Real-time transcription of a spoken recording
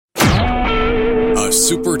A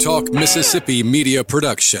Super Talk Mississippi media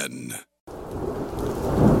production.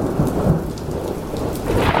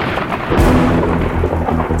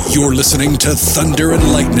 You're listening to Thunder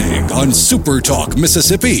and Lightning on Super Talk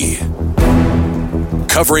Mississippi.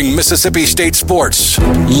 Covering Mississippi State sports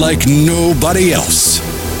like nobody else.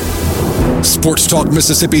 Sports Talk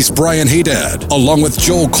Mississippi's Brian Haydad, along with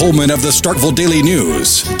Joel Coleman of the Starkville Daily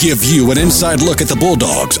News, give you an inside look at the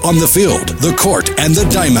Bulldogs on the field, the court, and the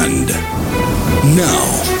diamond.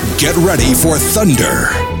 Now, get ready for Thunder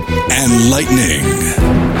and Lightning.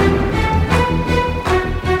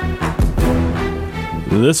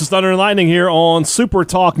 This is Thunder and Lightning here on Super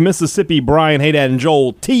Talk Mississippi. Brian Haydad and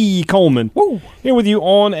Joel T. Coleman. Woo. Here with you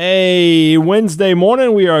on a Wednesday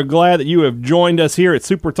morning. We are glad that you have joined us here at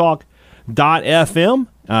supertalk.fm.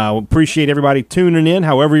 Appreciate everybody tuning in,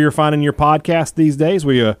 however you're finding your podcast these days.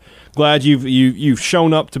 We glad you've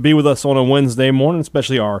shown up to be with us on a Wednesday morning,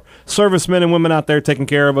 especially our servicemen and women out there taking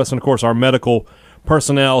care of us, and, of course, our medical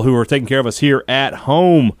personnel who are taking care of us here at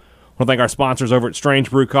home. I want to thank our sponsors over at Strange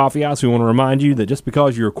Brew Coffee House. We want to remind you that just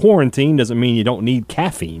because you're quarantined doesn't mean you don't need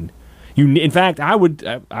caffeine. In fact, I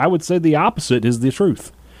would say the opposite is the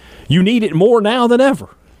truth. You need it more now than ever.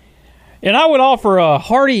 And I would offer a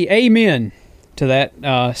hearty amen to that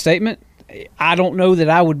statement. I don't know that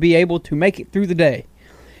I would be able to make it through the day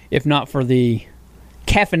if not for the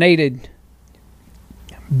caffeinated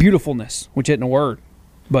beautifulness, which isn't a word,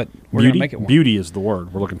 but we're going to make it one. Beauty is the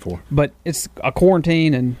word we're looking for. But it's a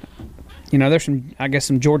quarantine, and there's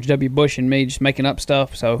some George W. Bush and me just making up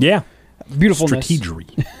stuff. So yeah, beautifulness.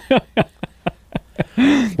 Strategery.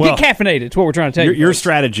 Well, get caffeinated. It's what we're trying to tell you. Your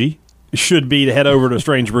strategy should be to head over to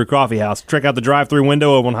Strange Brew Coffee House. Check out the drive-through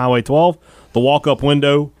window over on Highway 12, the walk-up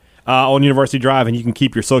window on University Drive, and you can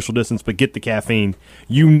keep your social distance but get the caffeine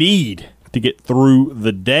you need to get through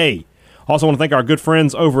the day. Also want to thank our good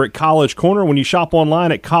friends over at College Corner. When you shop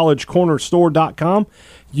online at collegecornerstore.com,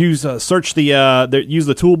 use the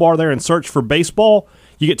toolbar there and search for baseball.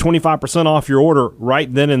 You get 25% off your order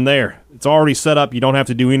right then and there. It's already set up. You don't have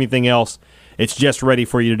to do anything else. It's just ready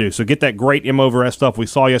for you to do. So get that great M over S stuff we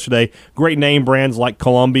saw yesterday. Great name brands like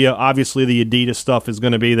Columbia. Obviously, the Adidas stuff is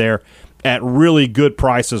going to be there at really good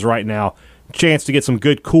prices right now. Chance to get some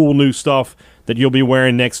good, cool new stuff that you'll be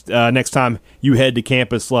wearing next time you head to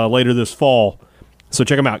campus later this fall. So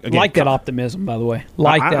check them out. Again, like that optimism, by the way.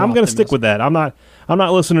 I'm going to stick with that. I'm not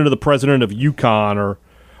listening to the president of UConn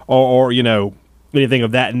or anything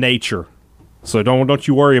of that nature. So don't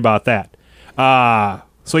you worry about that.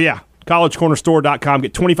 So yeah. collegecornerstore.com.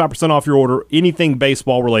 Get 25% off your order. Anything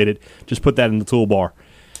baseball related, just put that in the toolbar.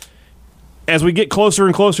 As we get closer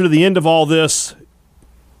and closer to the end of all this,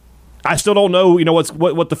 I still don't know,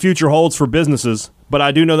 what the future holds for businesses, but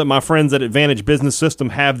I do know that my friends at Advantage Business System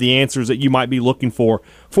have the answers that you might be looking for.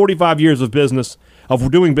 45 years of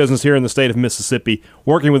doing business here in the state of Mississippi,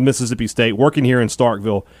 working with Mississippi State, working here in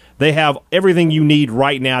Starkville. They have everything you need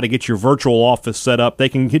right now to get your virtual office set up. They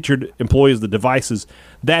can get your employees the devices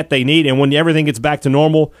that they need. And when everything gets back to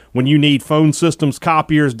normal, when you need phone systems,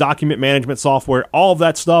 copiers, document management software, all of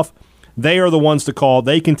that stuff, they are the ones to call.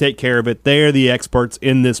 They can take care of it. They are the experts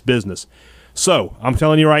in this business. So I'm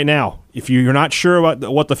telling you right now, if you're not sure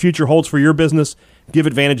about what the future holds for your business, give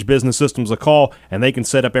Advantage Business Systems a call, and they can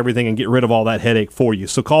set up everything and get rid of all that headache for you.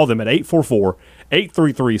 So call them at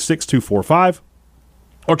 844-833-6245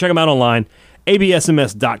 or check them out online,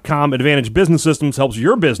 absms.com. Advantage Business Systems helps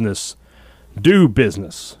your business do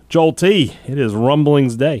business. Joel T., it is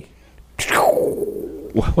Rumblings Day.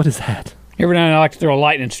 What is that? Every now and then I like to throw a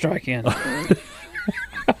lightning strike in.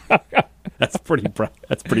 That's pretty bad.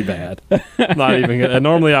 Not even good.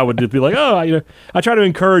 Normally I would just be like, I try to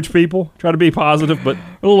encourage people, try to be positive, but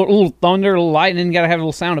a little thunder, a little lightning, got to have a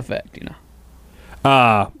little sound effect,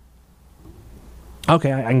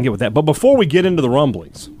 Okay, I can get with that. But before we get into the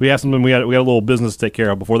rumblings, we have something. We got a little business to take care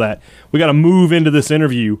of. Before that, we got to move into this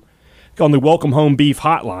interview on the Welcome Home Beef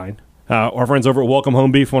hotline. Our friends over at Welcome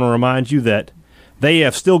Home Beef want to remind you that they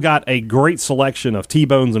have still got a great selection of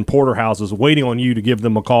T-bones and porterhouses waiting on you to give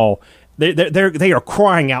them a call. They are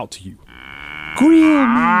crying out to you. Grill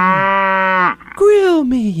me. Grill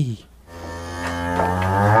me.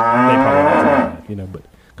 They probably don't, but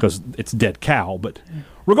because it's dead cow. But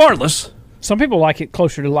regardless, some people like it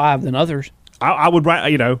closer to live than others. I would,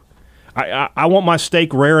 I want my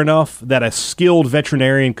steak rare enough that a skilled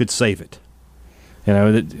veterinarian could save it.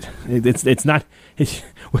 It's not.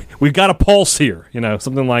 We've got a pulse here,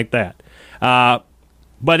 something like that.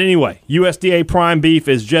 But anyway, USDA Prime Beef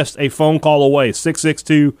is just a phone call away,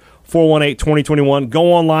 662-418-2021.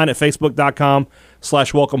 Go online at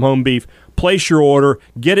facebook.com/welcomehomebeef. Place your order.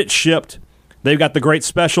 Get it shipped They've got the great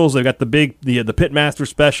specials. They've got the Pitmaster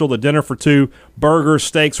special, the dinner for two, burgers,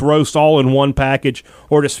 steaks, roast, all in one package.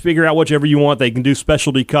 Or just figure out whichever you want. They can do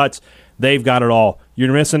specialty cuts. They've got it all.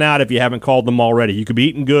 You're missing out if you haven't called them already. You could be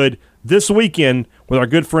eating good this weekend with our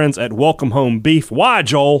good friends at Welcome Home Beef. Why,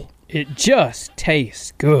 Joel? It just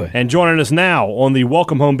tastes good. And joining us now on the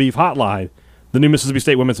Welcome Home Beef hotline, the new Mississippi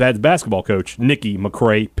State women's basketball coach, Nikki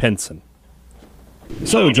McCray-Penson.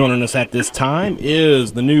 So joining us at this time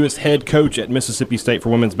is the newest head coach at Mississippi State for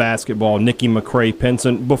women's basketball, Nikki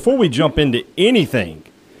McCray-Penson. Before we jump into anything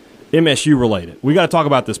MSU related, we got to talk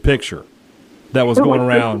about this picture that was going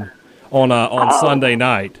around on Sunday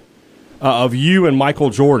night of you and Michael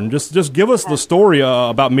Jordan. Just give us the story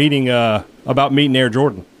about meeting Air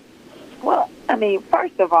Jordan. Well, I mean,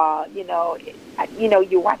 first of all,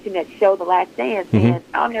 you're watching that show, The Last Dance, and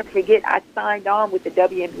I'll never forget I signed on with the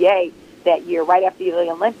WNBA that year, right after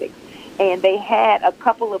the Olympics, and they had a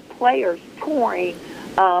couple of players touring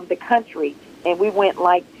the country, and we went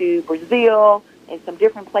to Brazil and some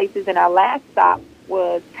different places, and our last stop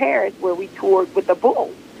was Paris, where we toured with the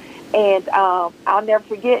Bulls. And I'll never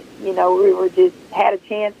forget, we were just had a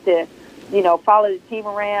chance to, follow the team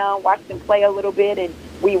around, watch them play a little bit, and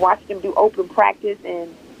we watched them do open practice,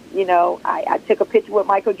 and, I took a picture with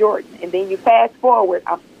Michael Jordan. And then you fast forward,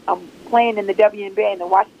 I'm playing in the WNBA and the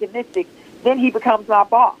Washington Mystics, then he becomes my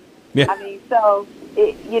boss. Yeah. I mean, so,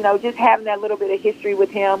 just having that little bit of history with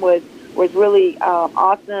him was really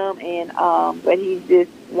awesome. And but he's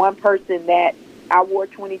just one person that I wore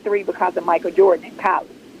 23 because of Michael Jordan in college.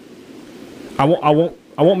 I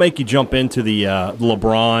won't make you jump into the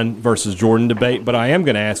LeBron versus Jordan debate, but I am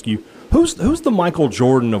going to ask you, who's the Michael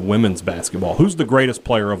Jordan of women's basketball? Who's the greatest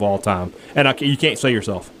player of all time? And you can't say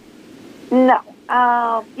yourself. No.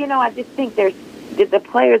 I just think the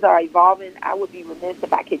players are evolving. I would be remiss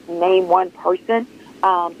if I could name one person,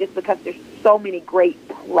 just because there's so many great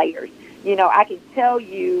players. I can tell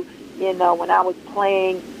you, when I was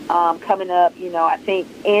playing, coming up, I think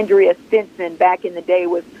Andrea Stinson back in the day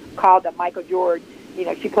was called the Michael Jordan.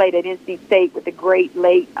 She played at NC State with the great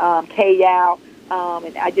late Kay Yow,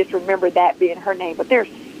 and I just remember that being her name. But there's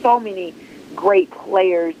so many great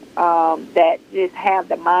players that just have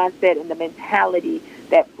the mindset and the mentality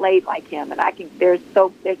that played like him, and there's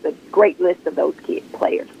a great list of those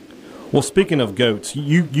players. Well, speaking of GOATs,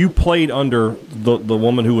 you played under the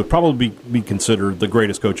woman who would probably be considered the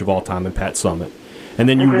greatest coach of all time in Pat Summitt, and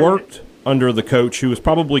then you worked under the coach who is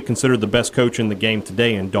probably considered the best coach in the game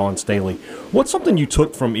today in Dawn Staley. What's something you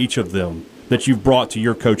took from each of them that you've brought to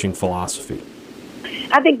your coaching philosophy?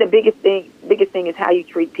 I think the biggest thing is how you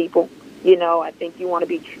treat people. I think you want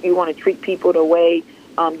to treat people the way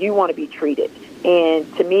you want to be treated,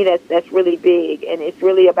 and to me that's really big, and it's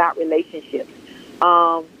really about relationships.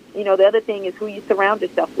 The other thing is who you surround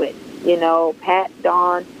yourself with. Pat,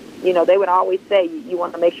 Dawn, they would always say you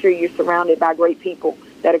want to make sure you're surrounded by great people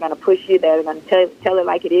that are going to push you, that are going to tell it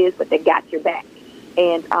like it is, but they got your back.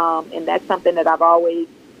 And that's something that I've always,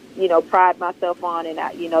 pride myself on, and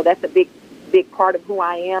that's a big part of who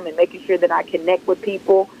I am, and making sure that I connect with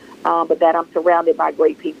people, but that I'm surrounded by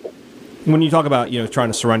great people. When you talk about trying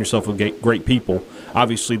to surround yourself with great people,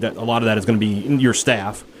 obviously that a lot of that is going to be your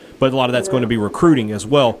staff, but a lot of that's going to be recruiting as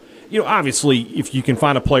well. Obviously, if you can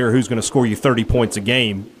find a player who's going to score you 30 points a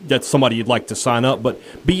game, that's somebody you'd like to sign up. But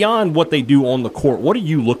beyond what they do on the court, what are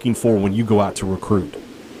you looking for when you go out to recruit?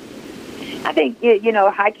 I think,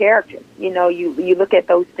 high character. You look at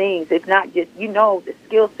those things. It's not just, the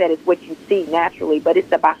skill set is what you see naturally, but it's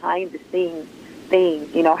the behind-the-scenes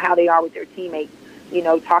things, how they are with their teammates,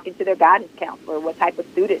 talking to their guidance counselor, what type of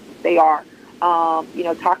students they are,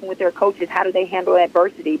 talking with their coaches, how do they handle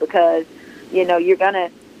adversity, because,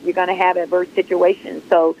 you're going to have adverse situations.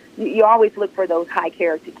 So you always look for those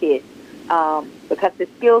high-character kids, because the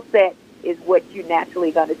skill set is what you're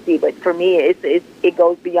naturally going to see. But for me, it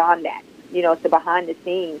goes beyond that. It's the behind the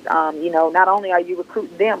scenes. Not only are you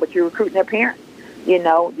recruiting them, but you're recruiting their parents.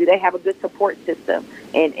 Do they have a good support system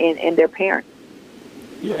and their parents?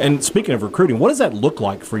 Yeah, and speaking of recruiting, what does that look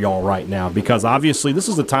like for y'all right now? Because obviously this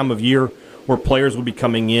is the time of year where players will be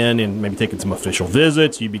coming in and maybe taking some official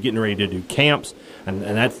visits. You'd be getting ready to do camps, and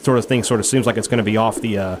that sort of thing sort of seems like it's going to be off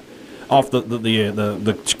the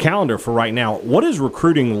calendar for right now. What is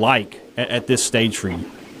recruiting like at this stage for you?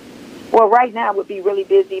 Well, right now would be really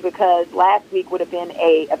busy because last week would have been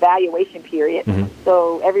a evaluation period. Mm-hmm.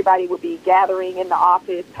 So everybody would be gathering in the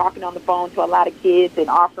office, talking on the phone to a lot of kids and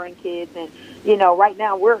offering kids. And, right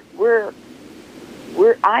now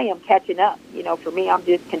I am catching up. For me, I'm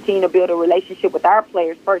just continuing to build a relationship with our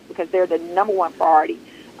players first because they're the number one priority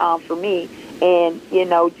for me. And,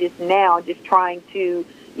 just trying to,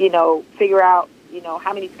 figure out,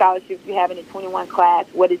 how many scholarships you have in the 21 class,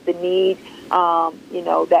 what is the need,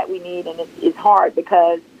 that we need. And it's hard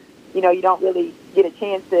because, you don't really get a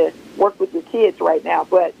chance to work with your kids right now.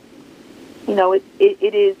 But,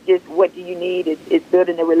 it is just what do you need? It's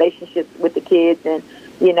building the relationships with the kids. And,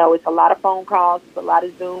 it's a lot of phone calls, it's a lot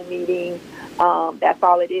of Zoom meetings. That's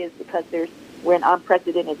all it is because we're in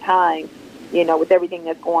unprecedented times, with everything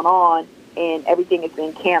that's going on and everything has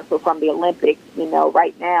been canceled from the Olympics.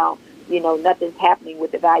 Right now, nothing's happening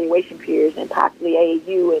with evaluation periods and possibly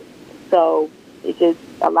AAU. And so it's just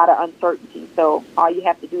a lot of uncertainty. So all you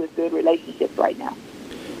have to do is build relationships right now.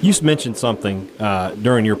 You mentioned something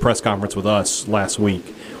during your press conference with us last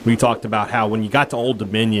week. We talked about how when you got to Old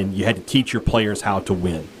Dominion, you had to teach your players how to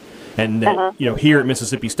win. And that, here at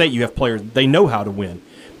Mississippi State, you have players, they know how to win.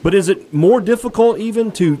 But is it more difficult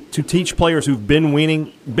even to teach players who've been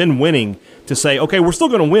winning to say, okay, we're still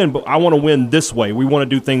going to win, but I want to win this way. We want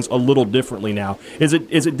to do things a little differently now. Is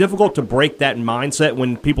it difficult to break that mindset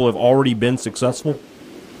when people have already been successful?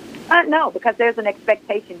 No, because there's an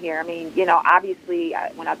expectation here. I mean, obviously,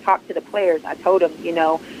 when I talked to the players, I told them,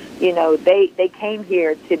 they came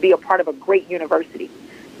here to be a part of a great university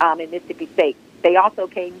in Mississippi State. They also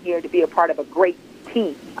came here to be a part of a great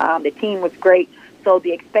team. The team was great. So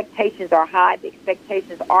the expectations are high. The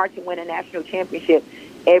expectations are to win a national championship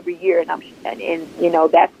every year. And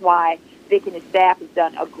that's why Vic and his staff has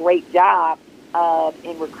done a great job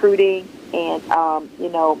in recruiting and,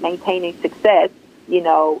 maintaining success,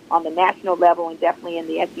 on the national level and definitely in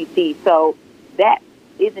the SEC. So that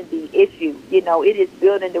isn't the issue. It is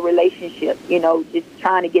building the relationship, just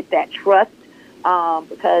trying to get that trust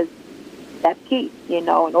because that's key. In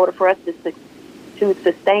order for us to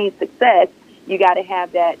sustain success, you got to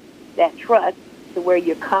have that trust to where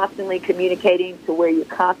you're constantly communicating, to where you're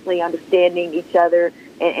constantly understanding each other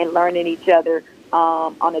and learning each other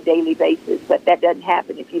on a daily basis. But that doesn't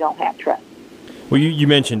happen if you don't have trust. Well, you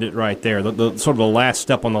mentioned it right there. The sort of the last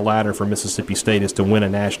step on the ladder for Mississippi State is to win a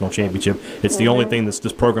national championship. It's the only thing this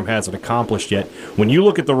program hasn't accomplished yet. When you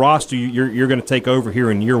look at the roster you're going to take over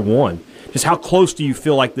here in year one, just how close do you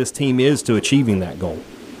feel like this team is to achieving that goal?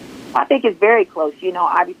 I think it's very close.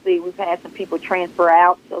 Obviously we've had some people transfer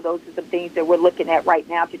out, so those are some things that we're looking at right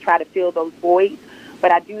now to try to fill those voids.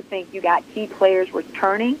 But I do think you got key players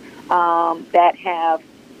returning that have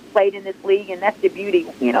played in this league, and that's the beauty.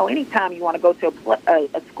 Anytime you want to go to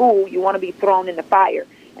a school, you want to be thrown in the fire.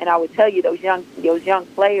 And I would tell you those young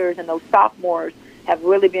players and those sophomores have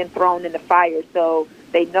really been thrown in the fire. So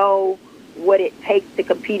they know what it takes to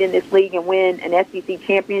compete in this league and win an SEC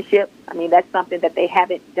championship. I mean, that's something that they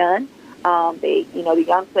haven't done. The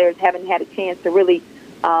young players haven't had a chance to really,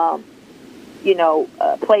 play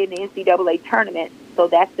in the NCAA tournament. So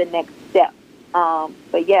that's the next step.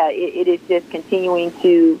 But yeah, it is just continuing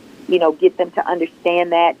to, get them to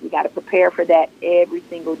understand that. You got to prepare for that every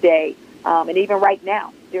single day. And even right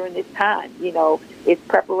now, during this time, it's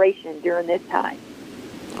preparation during this time.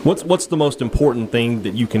 What's the most important thing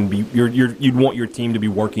that you can be you'd want your team to be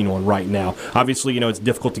working on right now? Obviously, it's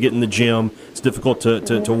difficult to get in the gym, it's difficult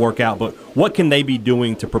to work out, but what can they be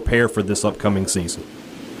doing to prepare for this upcoming season?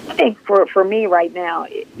 I think for me right now,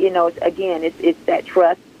 it's that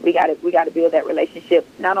trust. We got to build that relationship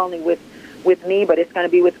not only with me, but it's going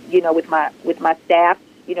to be with my staff,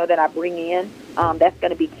 that I bring in. That's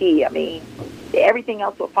going to be key. I mean, everything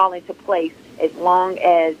else will fall into place as long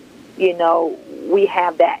as we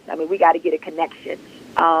have that. I mean, we got to get a connection,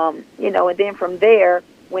 and then from there,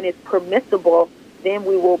 when it's permissible, then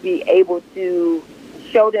we will be able to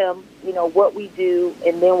show them, what we do,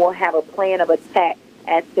 and then we'll have a plan of attack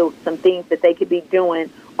as to some things that they could be doing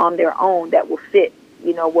on their own that will fit,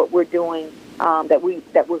 what we're doing, that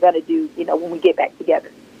we're going to do, when we get back together.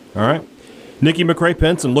 All right. Nikki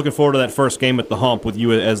McCray-Penson, looking forward to that first game at the Hump with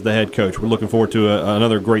you as the head coach. We're looking forward to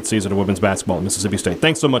another great season of women's basketball at Mississippi State.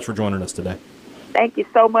 Thanks so much for joining us today. Thank you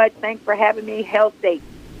so much. Thanks for having me. Hail State.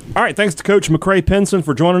 All right, thanks to Coach McCray-Penson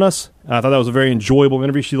for joining us. I thought that was a very enjoyable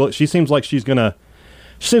interview. She seems like she's on the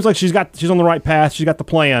right path. She's got the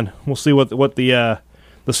plan. We'll see what the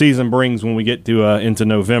season brings when we get to into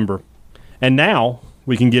November. And now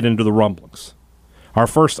we can get into the rumblings. Our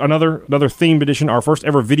first, another themed edition, our first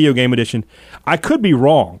ever video game edition. I could be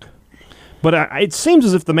wrong, but it seems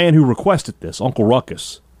as if the man who requested this, Uncle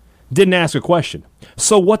Ruckus, didn't ask a question.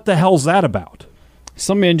 So what the hell's that about?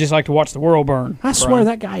 Some men just like to watch the world burn. I swear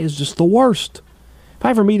that guy is just the worst. If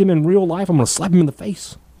I ever meet him in real life, I'm going to slap him in the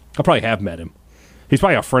face. I probably have met him. He's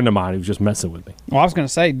probably a friend of mine who's just messing with me. Well, I was going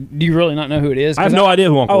to say, do you really not know who it is? I have no idea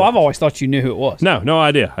who Uncle Ruckus is. I've always thought you knew who it was. No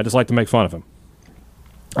idea. I just like to make fun of him.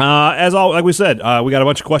 Like we said, we got a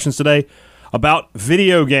bunch of questions today. about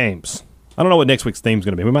video games. I don't know what next week's theme's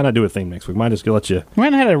going to be. We might not do a theme next week. We might just let you. We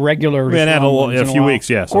haven't had a regular. We haven't had a few weeks,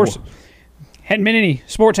 yes. Of course, hadn't been any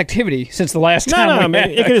sports activity since the last time. No,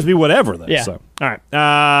 man, it can just be whatever, though. Yeah. So. All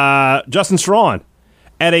right. Justin Strawn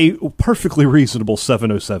at a perfectly reasonable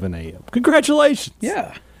 7:07 a.m. Congratulations.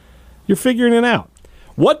 Yeah. You're figuring it out.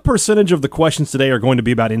 What percentage of the questions today are going to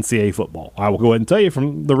be about NCAA football? I will go ahead and tell you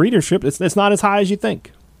from the readership, it's not as high as you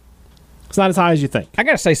think. It's not as high as you think. I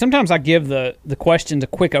got to say, sometimes I give the questions a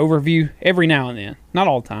quick overview every now and then. Not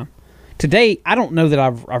all the time. Today, I don't know that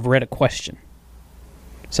I've read a question.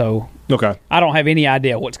 So, Okay. I don't have any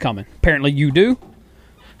idea what's coming. Apparently, you do.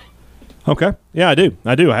 Okay. Yeah, I do.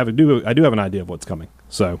 I do have an idea of what's coming.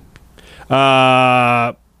 So,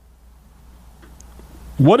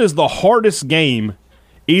 what is the hardest game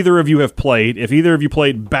either of you have played? If either of you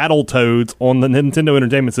played Battletoads on the Nintendo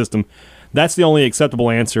Entertainment System, that's the only acceptable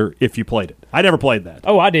answer if you played it. I never played that.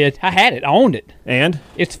 Oh, I did. I had it. I owned it. And?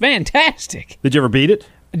 It's fantastic. Did you ever beat it?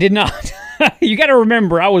 I did not. You got to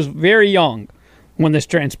remember, I was very young when this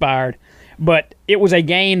transpired, but it was a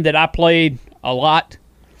game that I played a lot.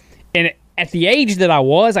 And at the age that I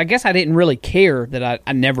was, I guess I didn't really care that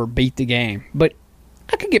I never beat the game. But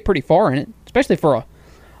I could get pretty far in it, especially for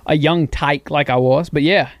a young tyke like I was. But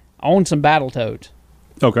yeah, I owned some Battletoads.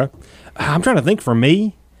 Okay. I'm trying to think for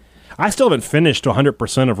me. I still haven't finished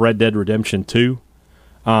 100% of Red Dead Redemption 2.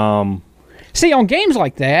 See, on games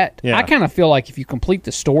like that, Yeah. I kind of feel like if you complete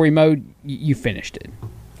the story mode, you finished it.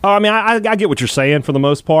 Oh, I mean, I get what you're saying for the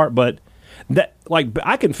most part, but that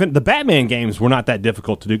I can the Batman games were not that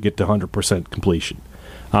difficult to get to 100% completion.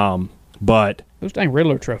 But Those dang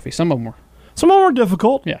Riddler trophies, some of them were. some of them are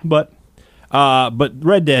difficult. Yeah. But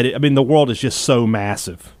Red Dead, I mean, the world is just so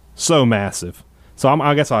massive, so massive. So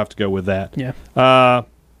I guess I'll have to go with that. Yeah.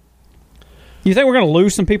 You think we're going to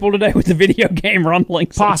lose some people today with the video game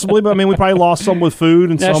rumblings? Possibly, but I mean, we probably lost some with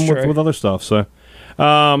food and That's some true. with other stuff. So,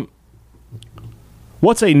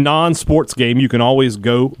 what's a non-sports game you can always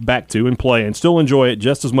go back to and play and still enjoy it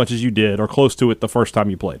just as much as you did or close to it the first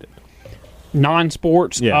time you played it?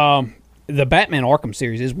 Non-sports? Yeah. The Batman Arkham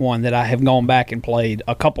series is one that I have gone back and played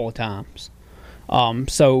a couple of times.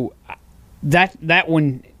 So that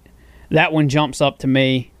one jumps up to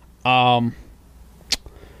me.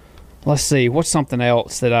 Let's see, what's something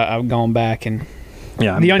else that I've gone back and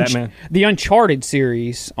Yeah, I the mean, Batman. the Uncharted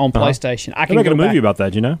series on PlayStation. I They're can making go a movie back. about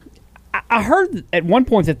that, you know? I heard at one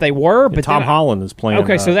point that they were, but Tom then Holland is playing.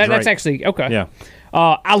 Okay, so that's Drake. actually okay. Yeah.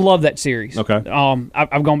 I love that series. Okay.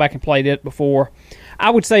 I've gone back and played it before. I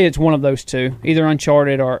would say it's one of those two, either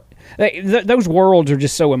Uncharted or those worlds are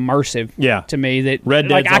just so immersive. Yeah. To me that Red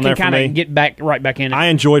Dead's I on can there for kind me. of get right back in it. I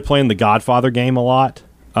enjoyed playing the Godfather game a lot.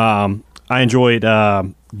 I enjoyed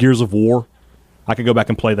Gears of War. I could go back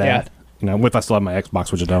and play that. Yeah. You know, if I still have my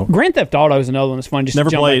Xbox, which I don't. Grand Theft Auto is another one that's fun. Just to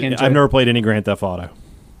jump back into. I've never played any Grand Theft Auto,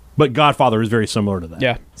 but Godfather is very similar to that.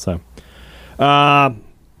 Yeah. So,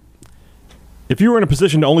 if you were in a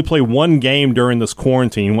position to only play one game during this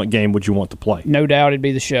quarantine, what game would you want to play? No doubt it'd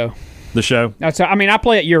be the show. The show. I mean, I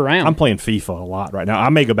play it year round. I'm playing FIFA a lot right now. I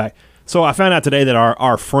may go back. So I found out today that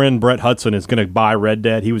our friend Brett Hudson is going to buy Red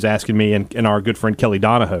Dead. He was asking me and our good friend Kelly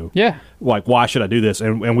Donahoe, Yeah. like, why should I do this?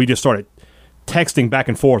 And we just started texting back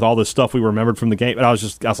and forth all this stuff we remembered from the game. And I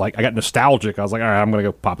was like, I got nostalgic. I was like, all right, I'm going to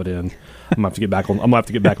go pop it in. I'm gonna have to get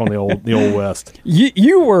back on the old West.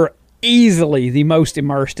 You were easily the most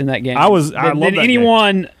immersed in that game. I love that game.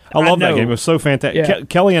 anyone. I love that know. game. It was so fantastic. Yeah.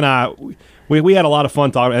 Kelly and I, we had a lot of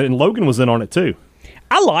fun talking, and Logan was in on it too.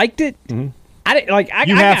 I liked it. Mm-hmm. I didn't like.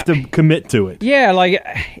 You have to commit to it. Yeah, like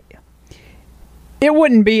it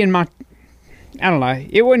wouldn't be in my. I don't know.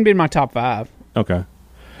 It wouldn't be in my top 5. Okay.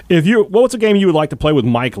 What's a game you would like to play with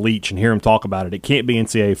Mike Leach and hear him talk about it? It can't be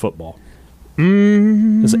NCAA football.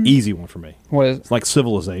 It's an easy one for me. What is? It's like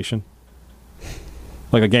Civilization.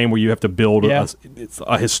 Like a game where you have to build Yeah. it's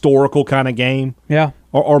a historical kind of game. Yeah,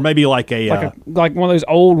 Or maybe like a like one of those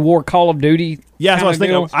old war Call of Duty. yeah, that's what I was kinda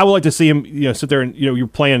thinking. deals. I would like to see him, sit there and you're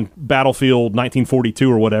playing Battlefield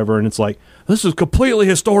 1942 or whatever, and it's like this is completely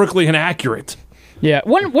historically inaccurate. Yeah,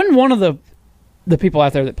 when one of the people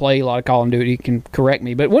out there that play a lot of Call of Duty can correct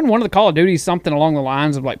me, but when one of the Call of Duty something along the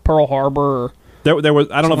lines of like Pearl Harbor or There was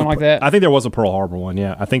I don't know if Something like that. I think there was a Pearl Harbor one.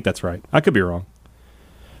 Yeah, I think that's right. I could be wrong.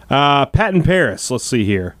 Pat in Paris. Let's see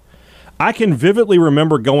here. I can vividly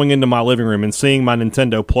remember going into my living room and seeing my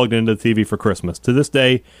Nintendo plugged into the TV for Christmas. To this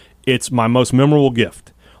day, it's my most memorable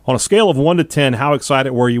gift. On a scale of 1 to 10, how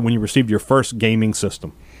excited were you when you received your first gaming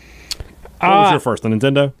system? What was your first, the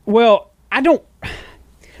Nintendo? well, I don't.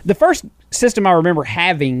 The first system I remember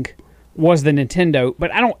having was the Nintendo,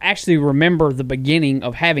 but I don't actually remember the beginning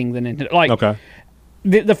of having the Nintendo. Like Okay.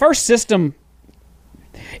 the first system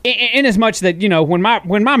in as much that,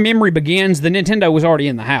 when my memory begins, the Nintendo was already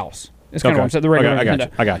in the house. It's kind of what I'm saying, the regular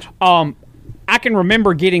Nintendo. I got you. I can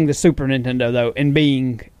remember getting the Super Nintendo, though, and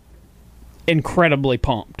being incredibly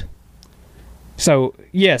pumped. So,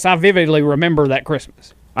 yes, I vividly remember that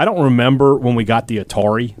Christmas. I don't remember when we got the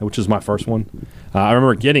Atari, which is my first one. I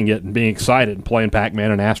remember getting it and being excited and playing Pac-Man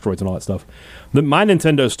and Asteroids and all that stuff. My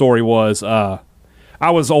Nintendo story was I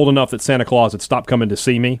was old enough that Santa Claus had stopped coming to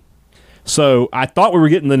see me. So I thought we were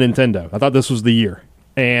getting the Nintendo. I thought this was the year.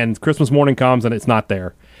 And Christmas morning comes and it's not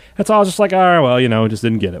there. And so I was just like, all right, well, just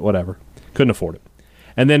didn't get it. Whatever. Couldn't afford it.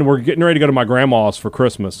 And then we're getting ready to go to my grandma's for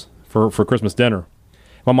Christmas, for Christmas dinner.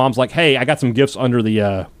 My mom's like, hey, I got some gifts under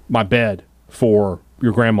the my bed for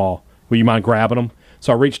your grandma. Will you mind grabbing them?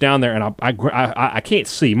 So I reach down there, and I can't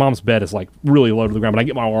see. Mom's bed is like really low to the ground, but I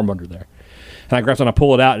get my arm under there. And I grab it and I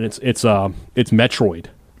pull it out, and it's Metroid.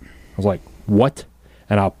 I was like, what?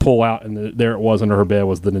 And I pull out, and there it was under her bed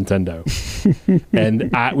was the Nintendo.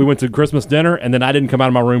 And we went to Christmas dinner, and then I didn't come out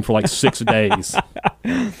of my room for like 6 days.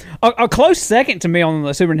 A close second to me on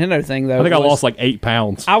the Super Nintendo thing, though. I think I lost like 8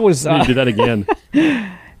 pounds. I was I need to do that again.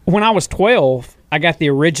 When I was 12, I got the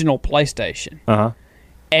original PlayStation. Uh-huh.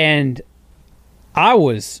 And I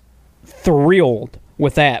was thrilled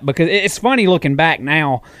with that because it's funny looking back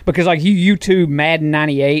now because like you YouTube Madden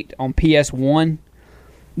 98 on PS1,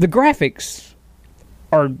 the graphics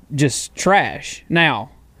are just trash now.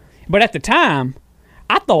 But at the time,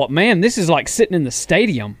 I thought, man, this is like sitting in the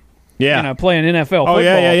stadium. Yeah, playing NFL football. Oh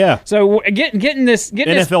yeah. So getting this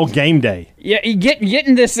NFL Game Day. Yeah,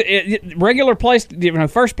 getting this regular first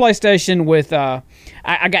PlayStation with I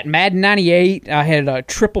got Madden 98. I had a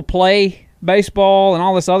triple play baseball and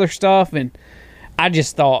all this other stuff, and I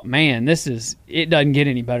just thought, man, it doesn't get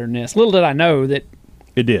any better than this. Little did I know that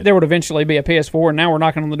it did. There would eventually be a PS4, and now we're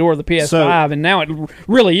knocking on the door of the PS5, and now it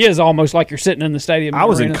really is almost like you're sitting in the stadium. I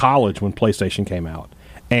was in college when PlayStation came out.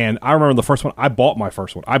 And I remember the first one. I bought my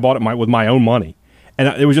first one. I bought it with my own money, and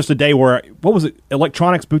it was just a day where what was it?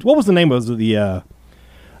 Electronics booth. What was the name of the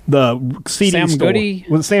CD Sam store? Goody?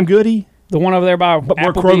 Was it Sam Goody? The one over there by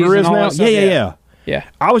where Applebee's Kroger is and all now. that stuff? Yeah.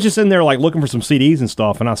 I was just in there like looking for some CDs and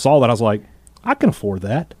stuff, and I saw that. I was like, I can afford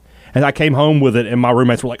that. And I came home with it, and my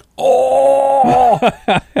roommates were like, oh!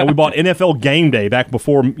 And we bought NFL Game Day back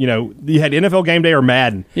before, you had NFL Game Day or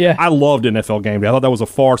Madden. Yeah. I loved NFL Game Day. I thought that was a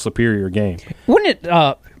far superior game. Wouldn't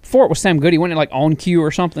it, before it was Sam Goody, wasn't it like On Cue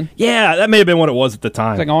or something? Yeah, that may have been what it was at the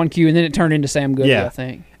time. It's like On Cue, and then it turned into Sam Goody, I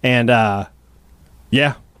think. And,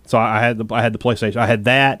 so I had the PlayStation. I had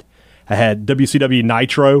that. I had WCW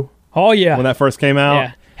Nitro. Oh, yeah. When that first came out.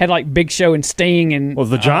 Yeah. Had like Big Show and Sting and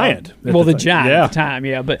the Giant. The Giant at the time,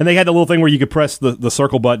 yeah. But and they had the little thing where you could press the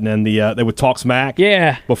circle button and they would talk smack.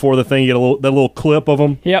 Yeah. Before the thing, you get that little clip of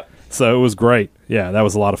them. Yep. So it was great. Yeah, that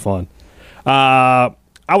was a lot of fun. I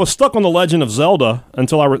was stuck on The Legend of Zelda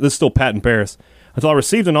until this is still Pat in Paris. Until I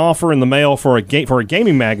received an offer in the mail for a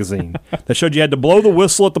gaming magazine that showed you had to blow the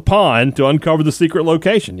whistle at the pond to uncover the secret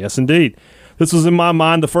location. Yes, indeed. This was, in my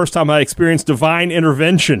mind, the first time I experienced divine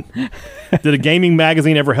intervention. Did a gaming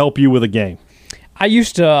magazine ever help you with a game? I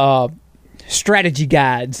used to strategy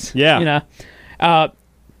guides. Yeah.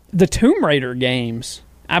 The Tomb Raider games.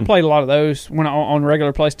 I played a lot of those when on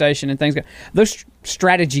regular PlayStation and things. Those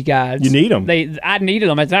strategy guides. You need them. I needed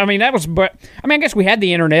them. I mean, I guess we had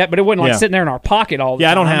the internet, but it wasn't like sitting there in our pocket all the time.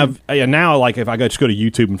 Yeah, I don't have. Now, like if I just go to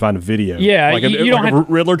YouTube and find a video. Yeah, like you don't have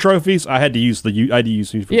Riddler trophies. I had to use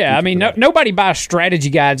Yeah, I mean, nobody buys strategy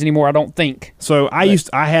guides anymore. I don't think. So I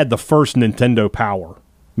had the first Nintendo Power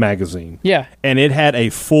magazine. Yeah, and it had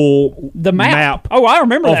a full map. Oh, I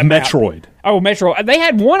remember of that map. Metroid. Oh, Metroid. They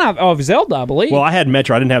had one of Zelda, I believe. Well, I had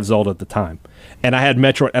Metroid. I didn't have Zelda at the time, and I had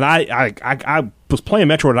Metroid. And I was playing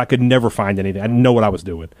Metroid, and I could never find anything. I didn't know what I was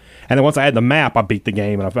doing. And then once I had the map, I beat the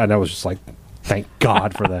game, and I was just like, thank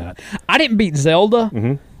God for that. I didn't beat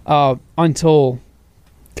Zelda until,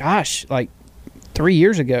 like 3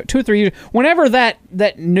 years ago, 2 or 3 years. Whenever that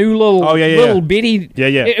new little bitty,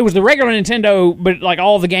 it was the regular Nintendo, but like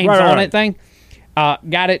all the games on it thing.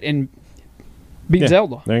 Got it and beat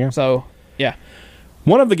Zelda. There you go. So yeah.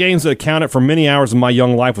 One of the games that accounted for many hours of my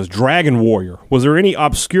young life was Dragon Warrior. Was there any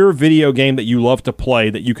obscure video game that you loved to play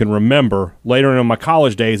that you can remember? Later in my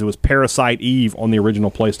college days, it was Parasite Eve on the original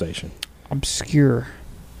PlayStation. Obscure.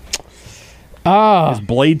 Is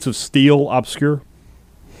Blades of Steel obscure?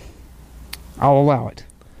 I'll allow it.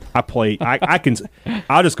 I played. I can.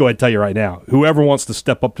 I'll just go ahead and tell you right now. Whoever wants to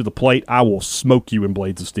step up to the plate, I will smoke you in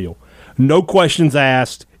Blades of Steel. No questions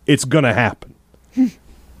asked. It's gonna happen.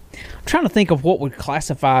 I'm trying to think of what would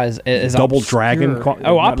classify as Double obscure. Dragon.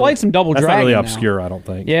 I played some Double Dragon. That's not really now. obscure, I don't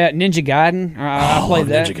think. Yeah, Ninja Gaiden. I played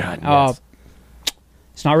that. Ninja Gaiden. Yes.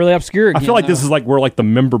 It's not really obscure. Again, I feel like this is like we're like the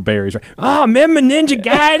member berries. Right? Oh, remember Ninja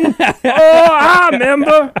Gaiden? I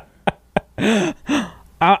remember.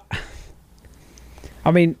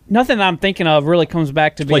 I mean, nothing I'm thinking of really comes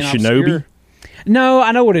back to being Play obscure. Shinobi? No,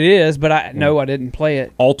 I know what it is, but I didn't play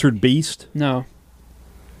it. Altered Beast? No.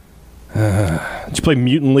 Did you play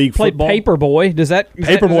Mutant League Played football? Paperboy. Is that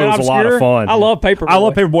Paperboy was a lot of fun. I love Paperboy. I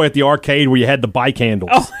love Paperboy at the arcade where you had the bike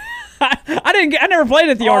handles. Oh, I never played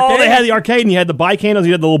at the arcade. Oh, they had the arcade and you had the bike handles.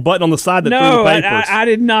 You had the little button on the side that threw No, the papers. I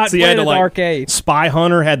did not So you play had at to, the arcade. Spy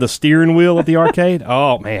Hunter had the steering wheel at the arcade.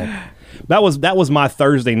 Oh man, that was my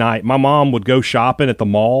Thursday night. My mom would go shopping at the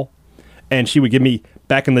mall, and she would give me,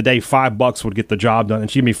 back in the day, $5 would get the job done, and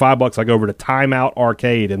she'd give me $5. I go over to Timeout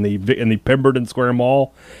Arcade in the Pemberton Square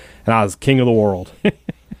Mall, and I was king of the world.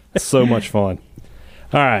 So much fun.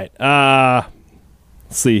 All right,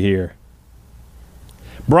 let's see here.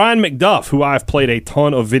 Brian McDuff, who I've played a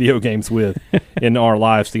ton of video games with in our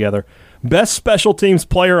lives together. Best special teams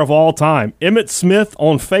player of all time, Emmitt Smith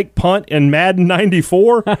on fake punt in Madden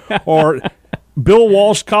 94, or Bill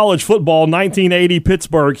Walsh college football 1980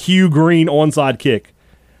 Pittsburgh Hugh Green onside kick.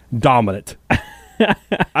 Dominant.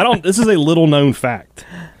 This is a little known fact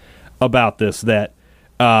about this, that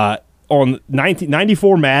on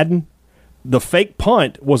 1994 Madden, the fake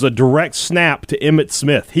punt was a direct snap to Emmitt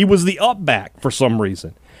Smith. He was the up back for some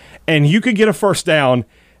reason. And you could get a first down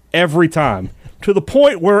every time, to the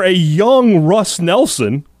point where a young Russ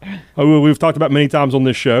Nelson, who we've talked about many times on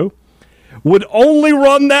this show, would only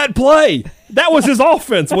run that play. That was his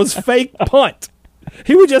offense, was fake punt.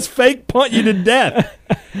 He would just fake punt you to death.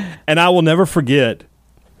 And I will never forget,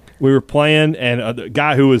 we were playing, and a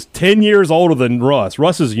guy who was 10 years older than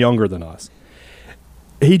Russ is younger than us.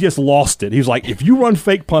 He just lost it. He was like, if you run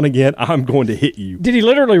fake punt again, I'm going to hit you. Did he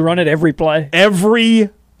literally run it every play?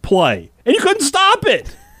 Every play. And you couldn't stop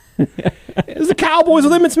it. It was the Cowboys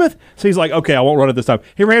with Emmitt Smith. So he's like, okay, I won't run it this time.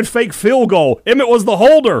 He ran fake field goal. Emmitt was the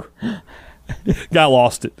holder. Guy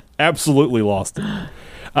lost it. Absolutely lost it.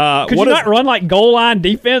 Could you not run like goal line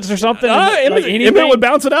defense or something? Emmitt would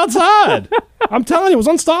bounce it outside. I'm telling you, it was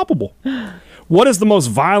unstoppable. What is the most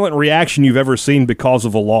violent reaction you've ever seen because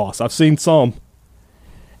of a loss? I've seen some.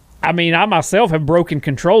 I mean, I myself have broken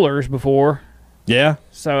controllers before. Yeah.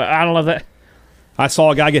 So I don't know that. I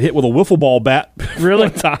saw a guy get hit with a wiffle ball bat. Really?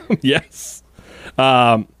 One time. Yes.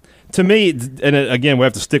 To me, and again, we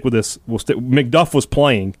have to stick with this. McDuff was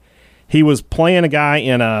playing. He was playing a guy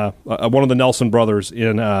in one of the Nelson brothers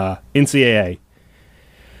in NCAA.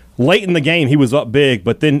 Late in the game, he was up big,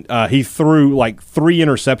 but then he threw like 3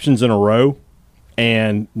 interceptions in a row,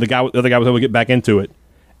 and the other guy was able to get back into it,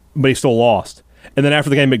 but he still lost. And then after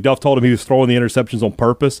the game, McDuff told him he was throwing the interceptions on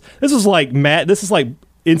purpose. This is like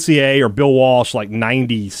NCAA or Bill Walsh, like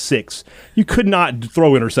 96. You could not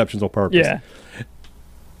throw interceptions on purpose. Yeah.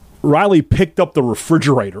 Riley picked up the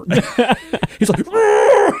refrigerator. He's like,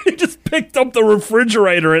 he just picked up the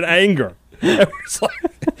refrigerator in anger. He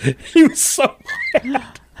was so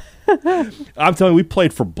mad. I'm telling you, we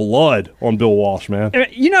played for blood on Bill Walsh, man.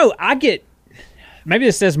 You know, maybe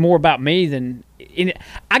this says more about me than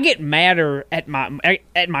I get madder at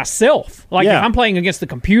myself. Like if I'm playing against the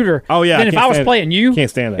computer. Oh yeah. Than if I was playing you. Can't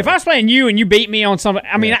stand that. If I was playing you and you beat me on something,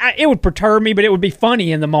 I mean, it would perturb me, but it would be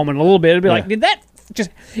funny in the moment a little bit. It'd be like, did that just?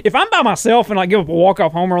 If I'm by myself and I give up a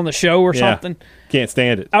walk-off homer on the show or something, can't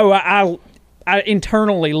stand it. Oh, I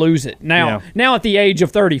internally lose it now. Now at the age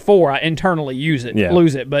of 34, I internally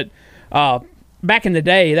lose it. But back in the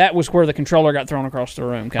day, that was where the controller got thrown across the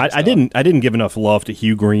room. I didn't give enough love to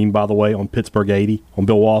Hugh Green, by the way, on Pittsburgh 80 on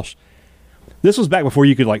Bill Walsh. This was back before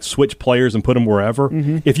you could like switch players and put them wherever.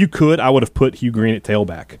 Mm-hmm. If you could, I would have put Hugh Green at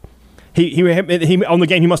tailback. He on the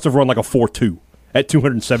game he must have run like a 4.2 at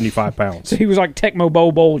 275 pounds. So he was like Tecmo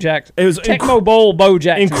Bowl Bo Jackson. It was Tecmo Bowl Bo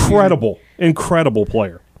Jackson. Incredible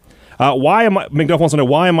player. McDuff wants to know,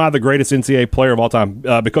 why am I the greatest NCAA player of all time?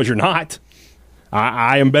 Because you're not.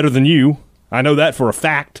 I am better than you. I know that for a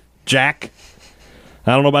fact, Jack.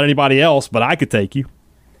 I don't know about anybody else, but I could take you.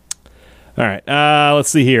 All right, let's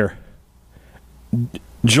see here.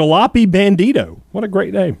 Jalopy Bandito. What a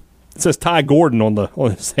great name. It says Ty Gordon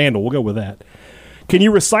on his handle. We'll go with that. Can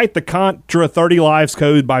you recite the Contra 30 Lives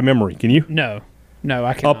code by memory? Can you? No,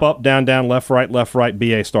 I can't. Up, down, left, right,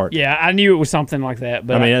 BA start. Yeah, I knew it was something like that.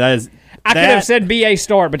 But I mean, I could have said BA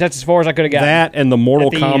start, but that's as far as I could have gotten. That and the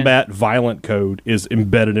Mortal Kombat violent code is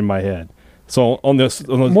embedded in my head. So on this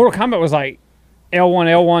Mortal Kombat was like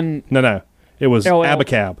L1. No, it was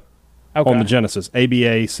Abacab on the Genesis,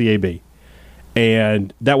 ABACAB,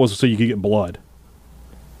 and that was so you could get blood.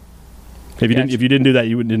 If you didn't do that,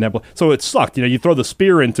 you didn't have blood. So it sucked. You throw the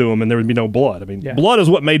spear into him, and there would be no blood. I mean, blood is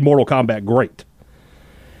what made Mortal Kombat great.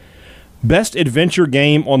 Best adventure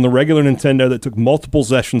game on the regular Nintendo that took multiple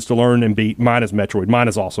sessions to learn and beat. Mine is Metroid. Mine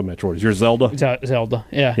is also Metroid. Is yours Zelda? Zelda,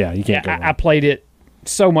 yeah. Yeah, you can't go wrong. I played it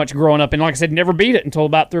so much growing up, and like I said, never beat it until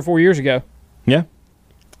about 3 or 4 years ago. Yeah.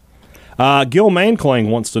 Gil Mankling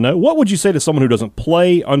wants to know, what would you say to someone who doesn't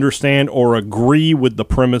play, understand, or agree with the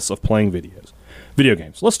premise of playing video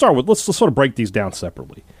games? Let's sort of break these down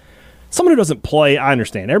separately. Someone who doesn't play, I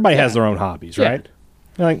understand. Everybody has their own hobbies, right?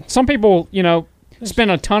 Like, some people,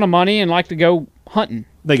 spend a ton of money and like to go hunting.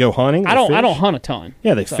 They go hunting. I don't hunt a ton.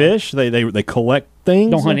 Yeah, they fish. They collect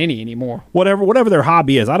things. Don't hunt any anymore. Whatever their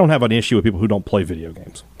hobby is, I don't have an issue with people who don't play video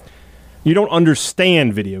games. You don't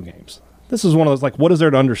understand video games. This is one of those, like, what is there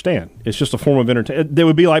to understand? It's just a form of entertainment. It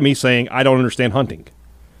would be like me saying, I don't understand hunting.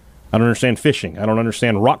 I don't understand fishing. I don't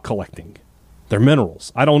understand rock collecting. They're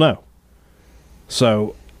minerals. I don't know.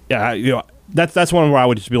 So, yeah, that's one where I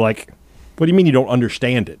would just be like, what do you mean you don't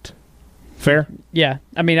understand it? Fair? Yeah.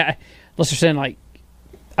 I mean, let's just say, like,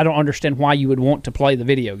 I don't understand why you would want to play the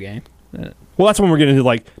video game. Well, that's when we're getting into,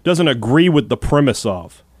 like, doesn't agree with the premise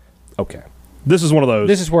of. Okay. This is one of those.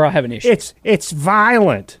 This is where I have an issue. It's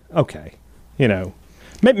violent. Okay.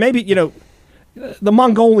 Maybe, the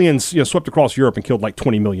Mongolians, swept across Europe and killed like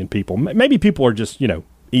 20 million people. Maybe people are just,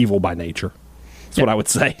 evil by nature. That's what I would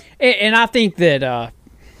say. And I think that,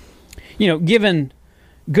 given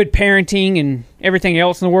good parenting and everything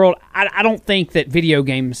else in the world, I don't think that video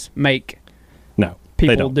games make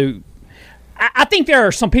people do. I think there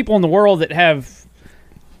are some people in the world that have,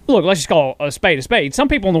 look, let's just call a spade a spade. Some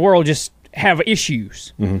people in the world just have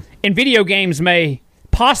issues. Mm-hmm. And video games may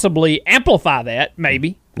possibly amplify that,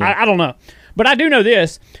 maybe. Yeah. I don't know. But I do know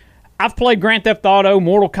this. I've played Grand Theft Auto,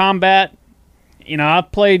 Mortal Kombat.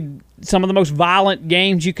 I've played some of the most violent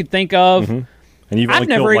games you could think of. Mm-hmm. And you've only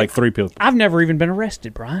killed like 3 people. I've never even been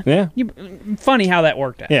arrested, Brian. Yeah. Funny how that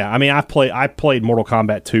worked out. Yeah, I mean, I played Mortal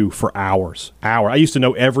Kombat 2 for hours. I used to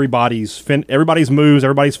know everybody's moves,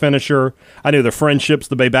 everybody's finisher. I knew the friendships,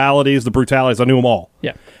 the babalities, the brutalities. I knew them all.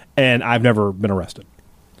 Yeah. And I've never been arrested.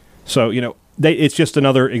 So, it's just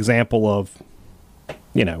another example of,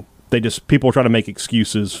 people are trying to make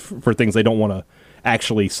excuses for things they don't want to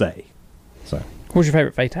actually say. So, what's your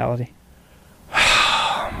favorite fatality?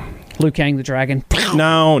 Liu Kang the dragon.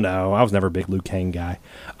 No, I was never a big Liu Kang guy.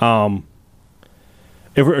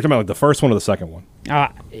 If we're talking about the first one or the second one,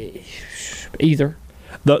 either.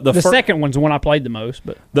 The second one's the one I played the most,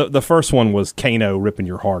 but the first one was Kano ripping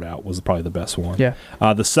your heart out was probably the best one. Yeah.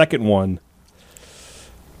 The second one,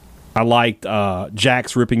 I liked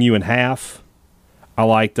Jax ripping you in half. I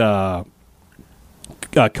liked Kung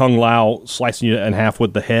Lao slicing you in half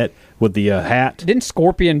with the hat. Didn't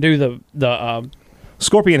Scorpion do the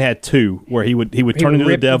Scorpion had 2 where he would turn into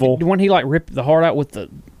the devil. When he ripped the heart out with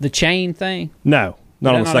the chain thing? No,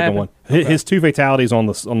 not on the second one. His 2 fatalities on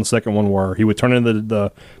the second one were he would turn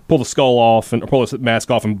into pull the skull off and pull the mask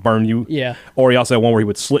off and burn you. Yeah. Or he also had one where he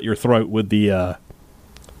would slit your throat with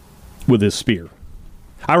his spear.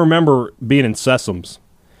 I remember being in Sesums,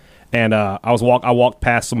 and I walked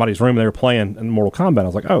past somebody's room and they were playing in Mortal Kombat. I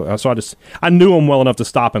was like, oh, so I knew them well enough to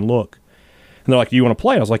stop and look. And they're like, "Do you want to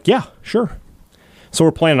play?" I was like, "Yeah, sure." So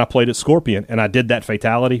we're playing, and I played at Scorpion, and I did that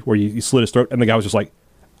fatality where you slit his throat, and the guy was just like,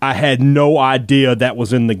 I had no idea that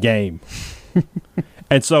was in the game.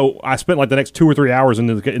 And so I spent like the next 2 or 3 hours in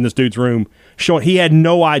this dude's room showing he had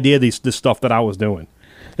no idea this stuff that I was doing.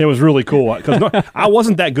 It was really cool because I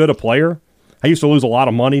wasn't that good a player. I used to lose a lot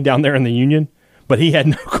of money down there in the Union, but he had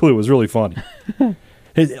no clue. It was really funny.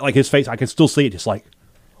 His face, I can still see it. Just like,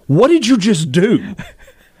 what did you just do?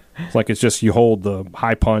 It's just you hold the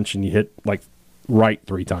high punch and you hit like right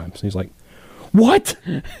 3 times. And he's like, what?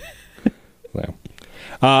 So,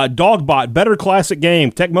 Dogbot, better classic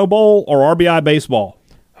game, Tecmo Bowl or RBI Baseball?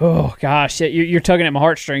 Oh, gosh. You're tugging at my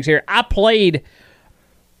heartstrings here. I played,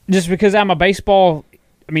 just because I'm a baseball,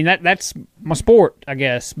 I mean, that's my sport, I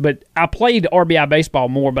guess. But I played RBI Baseball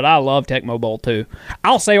more, but I love Tecmo Bowl too.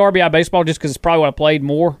 I'll say RBI Baseball just because it's probably what I played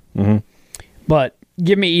more. Mm-hmm. But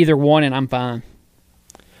give me either one and I'm fine.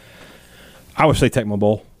 I would say Tecmo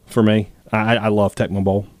Bowl for me. I love Tecmo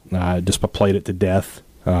Bowl. I just played it to death.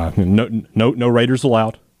 No Raiders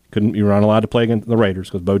allowed. You were not allowed to play against the Raiders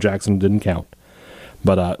because Bo Jackson didn't count.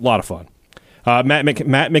 But a lot of fun. Matt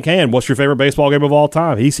McCann, what's your favorite baseball game of all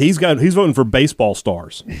time? He's voting for Baseball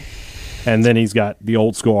Stars, and then he's got the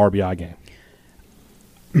old school RBI game.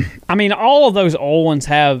 I mean, all of those old ones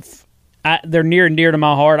they're near and dear to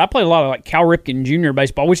my heart. I played a lot of like Cal Ripken Jr.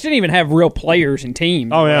 baseball, which didn't even have real players and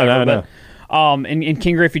teams. Oh yeah, no. And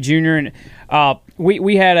King Griffey Jr. and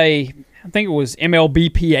we had I think it was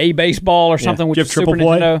MLBPA baseball or something, which was Super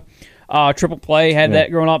Nintendo. Triple Play had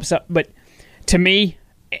that growing up. So, but to me,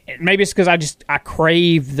 maybe it's because I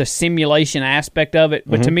crave the simulation aspect of it,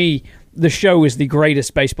 but to me, the show is the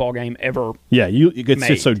greatest baseball game ever. Yeah, it's made.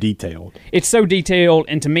 just so detailed. It's so detailed,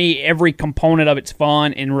 and to me, every component of it's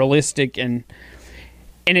fun and realistic, and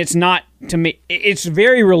it's not, to me, it's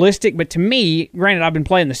very realistic, but to me, granted, I've been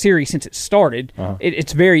playing the series since it started,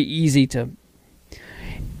 it's very easy to,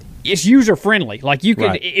 it's user-friendly. Like, you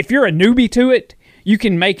could, if you're a newbie to it, you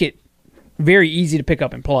can make it very easy to pick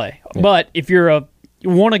up and play. Yeah. But if you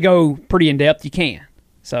want to go pretty in-depth, you can.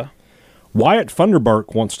 So... Wyatt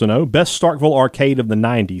Funderburk wants to know, best Starkville arcade of the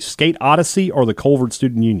 90s, Skate Odyssey or the Colvard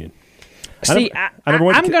Student Union? I'm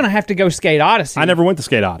going to have to go Skate Odyssey. I never went to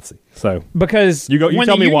Skate Odyssey, so because you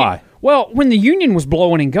tell me why. Well, when the Union was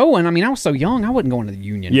blowing and going, I mean, I was so young, I wasn't going to the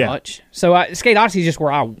Union much. So Skate Odyssey is just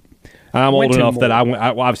where I'm old enough that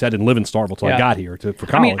obviously I didn't live in Starkville until I got here for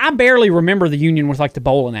college. I mean, I barely remember the Union with like the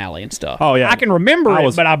bowling alley and stuff. Oh yeah, I can remember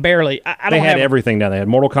it, but I barely. They had everything down. They had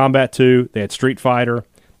Mortal Kombat 2. They had Street Fighter.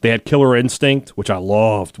 They had Killer Instinct, which I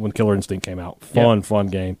loved when Killer Instinct came out. Fun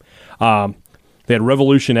game. They had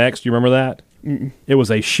Revolution X. Do you remember that? Mm-mm. It was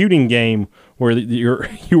a shooting game where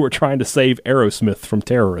you were trying to save Aerosmith from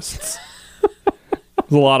terrorists. It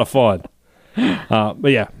was a lot of fun.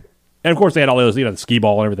 But yeah. And of course they had all those, the skee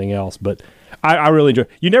ball and everything else. But I really enjoyed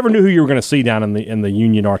it. You never knew who you were going to see down in the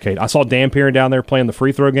Union arcade. I saw Dan Perrin down there playing the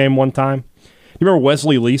free throw game one time. You remember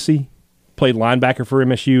Wesley Lisi? Played linebacker for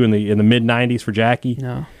MSU in the mid-'90s for Jackie.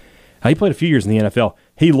 No. He played a few years in the NFL.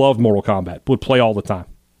 He loved Mortal Kombat. Would play all the time.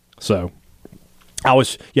 So you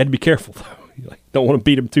had to be careful though. Don't want to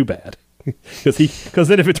beat him too bad. Because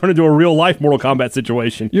then if it turned into a real life Mortal Kombat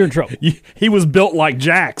situation, you're in trouble. He was built like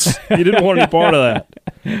Jax. You didn't want any part of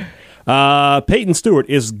that. Peyton Stewart,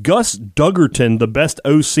 is Gus Duggerton the best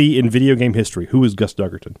OC in video game history? Who is Gus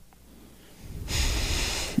Duggerton?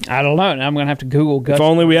 I don't know. Now I'm going to have to Google Gus. If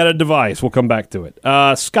only we had a device. We'll come back to it.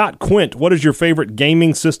 Scott Quint, what is your favorite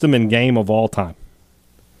gaming system and game of all time?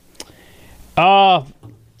 I'm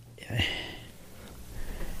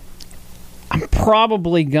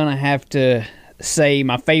probably going to have to say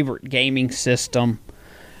my favorite gaming system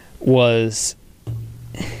was...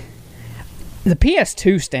 The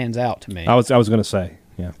PS2 stands out to me. I was going to say,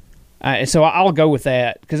 yeah. So I'll go with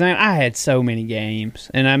that because I had so many games,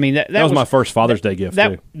 and I mean that was my first Father's Day gift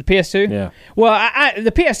too. The PS2, yeah. Well,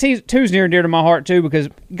 the PS2 is near and dear to my heart too because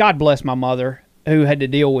God bless my mother who had to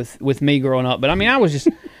deal with me growing up. But I mean, I was just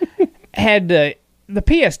had the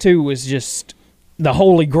PS2 was just the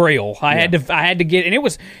holy grail. I had to get, and it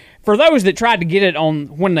was for those that tried to get it on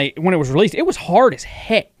when it was released. It was hard as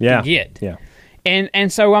heck to get. Yeah.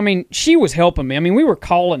 And so, I mean, she was helping me. I mean, we were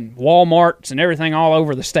calling Walmarts and everything all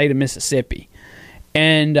over the state of Mississippi.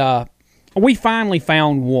 And we finally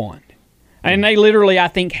found one. And they literally, I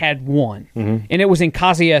think, had one. Mm-hmm. And it was in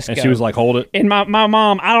Kosciuszko. And she was like, hold it. And my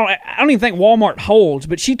mom, I don't even think Walmart holds,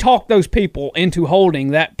 but she talked those people into holding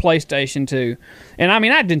that PlayStation 2. And, I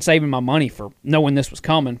mean, I'd been saving my money for knowing this was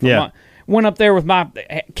coming. Went up there with my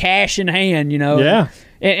cash in hand, Yeah.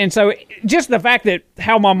 And so just the fact that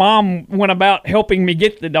how my mom went about helping me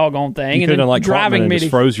get the doggone thing and then driving me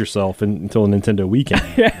just froze yourself until Nintendo Wii came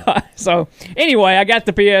out. Yeah. So anyway, I got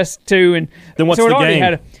the PS2 and then what's so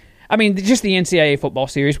the game? Just the NCAA football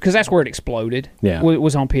series because that's where it exploded. Yeah. It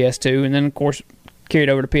was on PS2 and then of course carried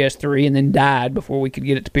over to PS3 and then died before we could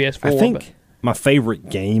get it to PS4. I think my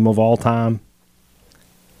favorite game of all time.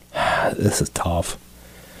 This is tough.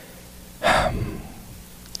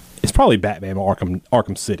 It's probably Batman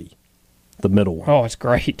Arkham City, the middle one. Oh, it's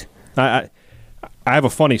great. I have a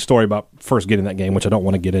funny story about first getting that game, which I don't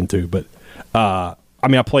want to get into, but I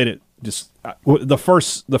played it just the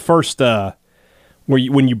first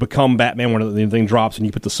when you become Batman, when the thing drops and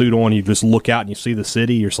you put the suit on, you just look out and you see the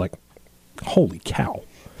city. You're just like, holy cow!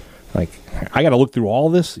 Like I got to look through all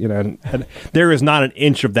this, and there is not an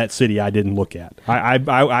inch of that city I didn't look at.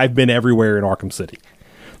 I've been everywhere in Arkham City.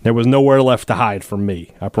 There was nowhere left to hide from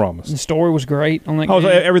me, I promise. The story was great on that game.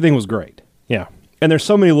 Everything was great, yeah. And there's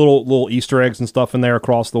so many little Easter eggs and stuff in there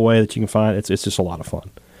across the way that you can find. It's just a lot of fun.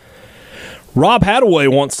 Rob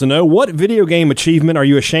Hadaway wants to know, what video game achievement are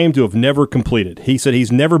you ashamed to have never completed? He said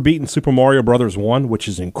he's never beaten Super Mario Brothers 1, which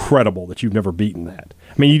is incredible that you've never beaten that.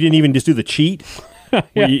 I mean, you didn't even just do the cheat? Yeah.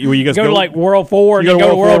 Where you go to like World 4 and you go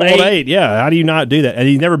to World 8. Yeah, how do you not do that? And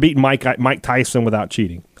he's never beaten Mike Tyson without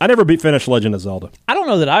cheating. I never finished Legend of Zelda. I don't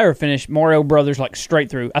know that I ever finished Mario Brothers like straight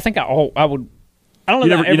through. I think I would. I don't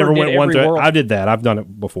know. You never went one through. I did that. I've done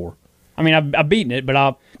it before. I mean, I've beaten it,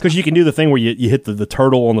 but because you can do the thing where you hit the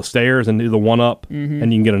turtle on the stairs and do the 1-up,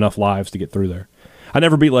 and you can get enough lives to get through there. I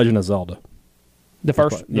never beat Legend of Zelda. The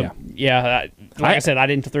first, yeah. Like I said, I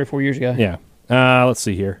did it 3 or 4 years ago. Yeah. Let's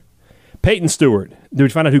see here. Peyton Stewart. Did we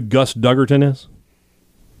find out who Gus Duggerton is?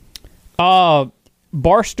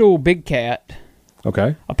 Barstool Big Cat,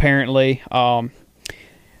 Okay. apparently.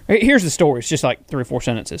 Here's the story. It's just like 3 or 4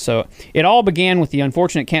 sentences. So it all began with the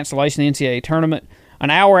unfortunate cancellation of the NCAA tournament. An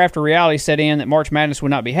hour after reality set in that March Madness would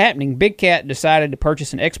not be happening, Big Cat decided to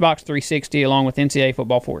purchase an Xbox 360 along with NCAA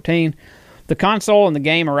Football 14. The console and the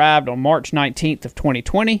game arrived on March 19th of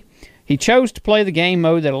 2020. He chose to play the game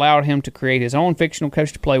mode that allowed him to create his own fictional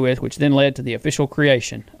coach to play with, which then led to the official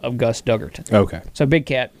creation of Gus Duggerton. Okay. So Big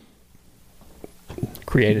Cat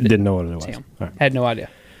created it. Didn't know what it was. Him. All right. Had no idea.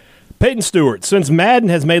 Peyton Stewart. Since Madden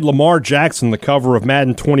has made Lamar Jackson the cover of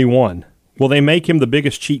Madden 21, will they make him the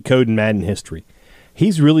biggest cheat code in Madden history?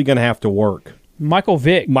 He's really going to have to work. Michael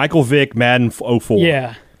Vick. Michael Vick, Madden 04.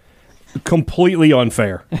 Yeah. Completely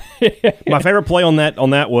unfair. My favorite play on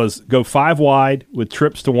that was go 5 wide with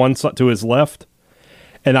trips to one to his left,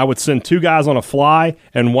 and I would send 2 guys on a fly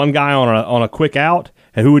and 1 guy on a quick out,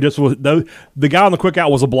 and who would just the guy on the quick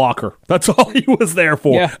out was a blocker. That's all he was there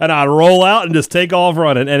for. Yeah. And I'd roll out and just take off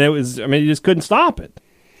running, and it was, I mean, you just couldn't stop it.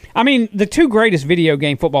 I mean, the 2 greatest video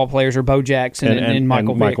game football players are Bo Jackson and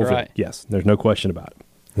Michael Vick, right? Yes, there's no question about it.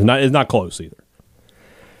 It's not close either.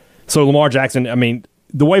 So Lamar Jackson, I mean,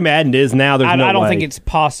 the way Madden is now, there's no way. I don't think it's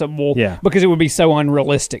possible. Yeah. Because it would be so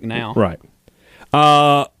unrealistic now. Right.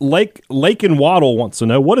 Lake and Waddle wants to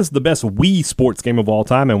know, what is the best Wii sports game of all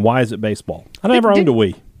time, and why is it baseball? I never owned a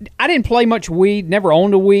Wii. I didn't play much Wii, never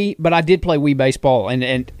owned a Wii, but I did play Wii baseball,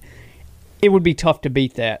 and it would be tough to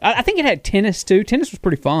beat that. I think it had tennis, too. Tennis was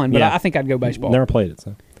pretty fun, but Yeah. I think I'd go baseball. Never played it.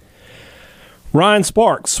 So. Ryan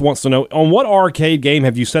Sparks wants to know, on what arcade game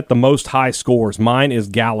have you set the most high scores? Mine is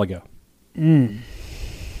Galaga.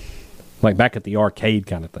 Like back at the arcade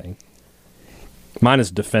kind of thing. Mine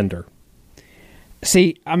is Defender.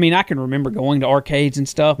 See, I mean, I can remember going to arcades and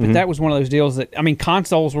stuff, but that was one of those deals that, I mean,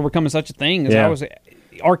 consoles were becoming such a thing. As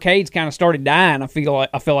arcades kind of started dying, I feel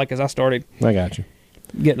like as I started I got you.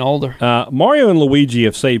 getting older. Mario and Luigi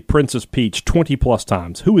have saved Princess Peach 20-plus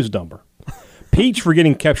times. Who is dumber? Peach for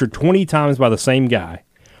getting captured 20 times by the same guy.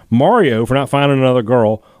 Mario for not finding another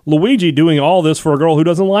girl. Luigi doing all this for a girl who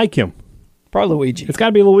doesn't like him. Probably Luigi. It's got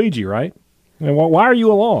to be Luigi, right? I mean, why are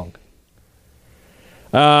you along?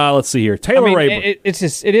 Let's see here. Taylor Rayburn.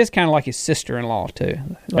 It is kind of like his sister-in-law, too.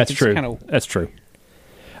 That's true. That's true.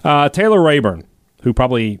 Taylor Rayburn, who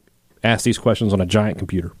probably asked these questions on a giant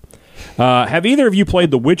computer. Have either of you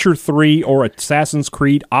played The Witcher 3 or Assassin's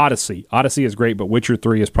Creed Odyssey? Odyssey is great, but Witcher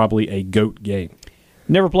 3 is probably a GOAT game.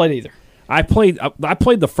 Never played either. I played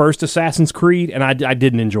the first Assassin's Creed, and I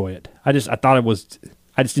didn't enjoy it. I thought it was,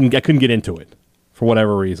 I couldn't get into it for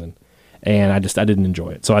whatever reason, and I didn't enjoy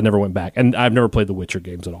it, so I never went back. And I've never played the Witcher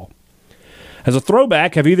games at all. As a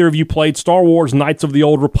throwback, have either of you played Star Wars Knights of the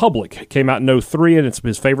Old Republic? It came out in 2003, and it's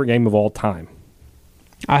his favorite game of all time.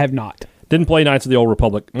 I have not. Didn't play Knights of the Old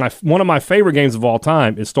Republic. One of my favorite games of all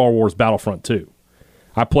time is Star Wars Battlefront 2.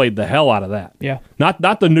 I played the hell out of that. Yeah.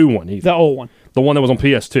 Not the new one either. The old one. The one that was on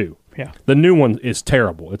PS2. Yeah. The new one is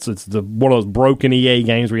terrible. It's one of those broken EA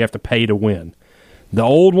games where you have to pay to win. The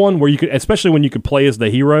old one, where you could, especially when you could play as the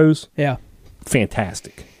heroes, Yeah.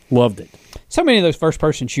 fantastic. Loved it. So many of those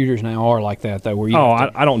first-person shooters now are like that, though. Where you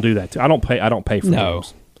I don't do that. I don't pay for No.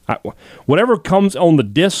 those. Whatever comes on the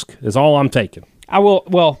disc is all I'm taking. I will.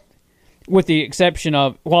 Well, with the exception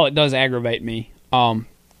of, it does aggravate me.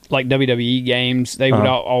 Like WWE games, they would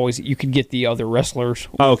always, you could get the other wrestlers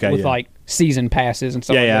with like season passes and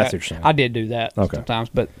stuff like that's that. what you're saying. I did do that sometimes,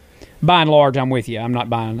 but by and large, I'm with you. I'm not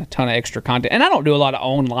buying a ton of extra content, and I don't do a lot of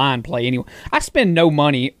online play anyway. I spend no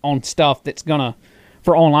money on stuff that's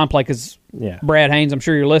for online play because Brad Haynes, I'm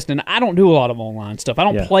sure you're listening. I don't do a lot of online stuff. I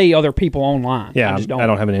don't play other people online. Yeah, I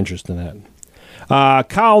don't have an interest in that.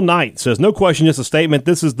 Kyle Knight says, no question, just a statement.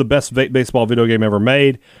 This is the best baseball video game ever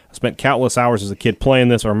made. I spent countless hours as a kid playing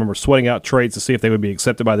this. I remember sweating out trades to see if they would be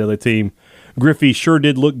accepted by the other team. Griffey sure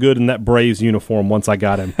did look good in that Braves uniform once I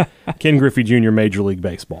got him. Ken Griffey Jr., Major League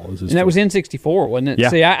Baseball. And that was N64, wasn't it? Yeah.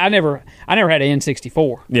 See, I never had an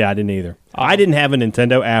N64. Yeah, I didn't either. I didn't have a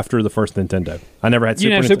Nintendo after the first Nintendo. I never had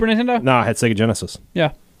Super Nintendo? No, I had Sega Genesis.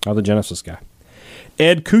 Yeah. I was a Genesis guy.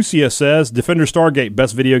 Ed Kusia says, Defender Stargate,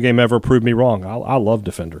 best video game ever, proved me wrong. I love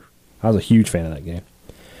Defender. I was a huge fan of that game.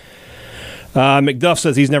 McDuff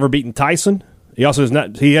says he's never beaten Tyson. He also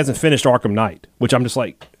he hasn't finished Arkham Knight, which I'm just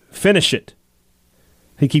like, finish it.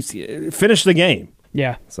 He keeps, finish the game.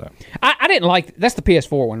 Yeah. So I didn't like, that's the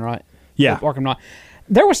PS4 one, right? Yeah. Arkham Knight.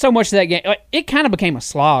 There was so much to that game. It kind of became a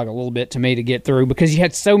slog a little bit to me to get through because you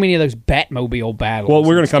had so many of those Batmobile battles. Well,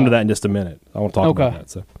 we're going to come to that in just a minute. I want to talk about that.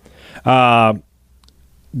 So,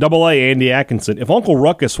 Double A, Andy Atkinson. If Uncle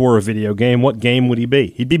Ruckus were a video game, what game would he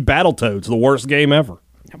be? He'd be Battletoads, the worst game ever.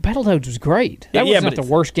 Battletoads was great. That Yeah, wasn't but the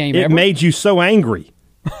worst game It ever. made you so angry.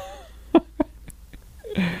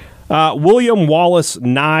 William Wallace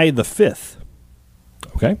Nye the Fifth.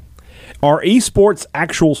 Okay. Are esports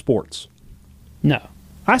actual sports? No.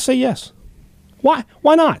 I say yes. Why?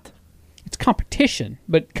 Why not? It's competition,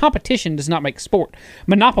 but competition does not make sport.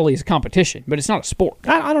 Monopoly is a competition, but it's not a sport.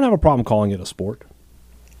 I don't have a problem calling it a sport.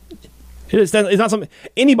 It's not something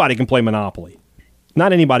anybody can play Monopoly.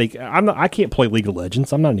 Not anybody. I can't play League of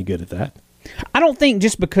Legends. I'm not any good at that. I don't think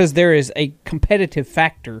just because there is a competitive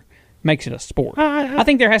factor makes it a sport. I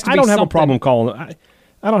think there has to be I don't have something. a problem calling it.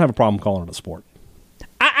 I don't have a problem calling it a sport.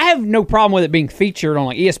 I have no problem with it being featured on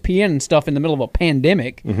like ESPN and stuff in the middle of a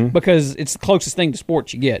pandemic because it's the closest thing to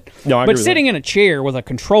sports you get. No, I agree but with sitting in a chair with a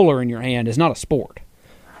controller in your hand is not a sport.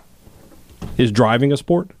 Is driving a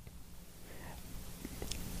sport?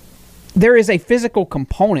 There is a physical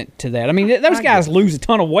component to that. I mean, those guys lose a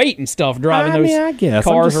ton of weight and stuff driving those I guess.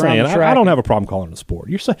 cars I'm just around saying, the track. I don't have a problem calling it a sport.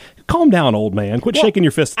 You're saying, calm down, old man. Quit shaking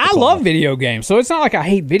your fist. At the I clock. love video games, so it's not like I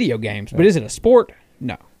hate video games. But is it a sport?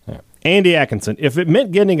 No. Andy Atkinson, if it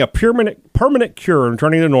meant getting a permanent cure and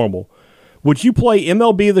returning to normal, would you play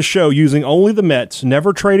MLB The Show using only the Mets,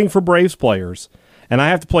 never trading for Braves players, and I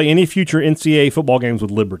have to play any future NCAA football games with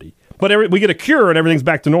Liberty? But we get a cure and everything's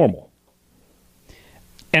back to normal.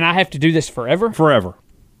 And I have to do this forever? Forever.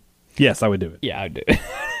 Yes, I would do it. Yeah, I do.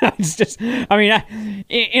 It's just, I mean,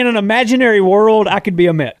 in an imaginary world, I could be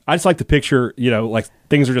a Met. I just like to picture, like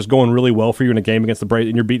things are just going really well for you in a game against the Braves,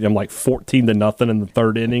 and you're beating them like 14-0 in the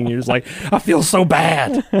third inning. You're just like, I feel so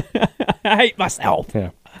bad. I hate myself.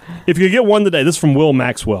 Yeah. If you get one today, this is from Will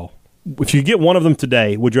Maxwell. If you get one of them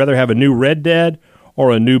today, would you rather have a new Red Dead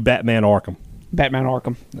or a new Batman Arkham? Batman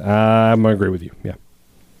Arkham. I'm going to agree with you. Yeah.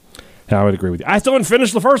 I would agree with you. I still haven't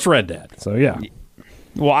finished the first Red Dead, so yeah.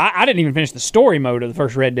 Well, I didn't even finish the story mode of the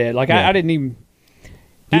first Red Dead. Like, Yeah. I didn't even...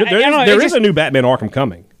 There is a new Batman Arkham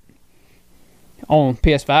coming. On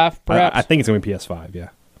PS5, perhaps? I think it's going to be PS5, yeah.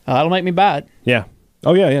 That'll make me buy it. Yeah.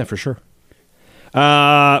 Oh, yeah, for sure.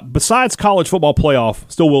 Besides college football playoff,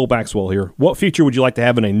 still Will Maxwell here, what feature would you like to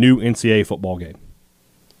have in a new NCAA football game?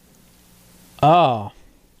 Oh.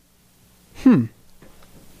 I'm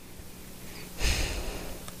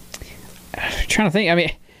trying to think. I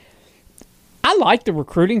mean, I like the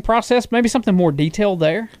recruiting process. Maybe something more detailed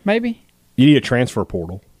there, maybe? You need a transfer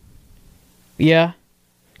portal. Yeah.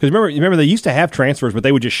 Because remember, they used to have transfers, but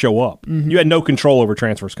they would just show up. You had no control over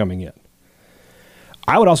transfers coming in.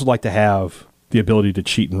 I would also like to have the ability to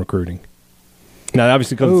cheat in recruiting. Now,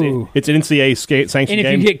 obviously, because it's an NCAA sanctioned game.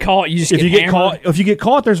 And if you get caught, you just if you get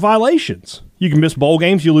caught, there's violations. You can miss bowl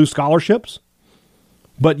games. You lose scholarships.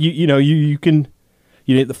 But you can.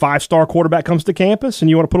 The 5-star quarterback comes to campus, and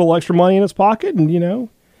you want to put a little extra money in his pocket, and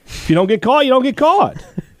if you don't get caught, you don't get caught.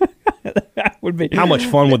 That would be. How much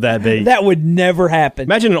fun would that be? That would never happen.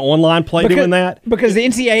 Imagine an online play doing that. Because the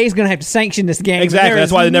NCAA is going to have to sanction this game. Exactly.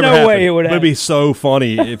 That's why it never no happened. way it would It'd be so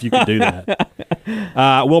funny if you could do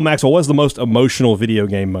that. Will Maxwell, what's the most emotional video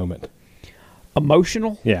game moment?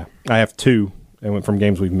 Emotional? Yeah. I have two. They went from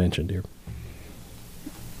games we've mentioned here.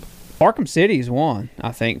 Arkham City is one,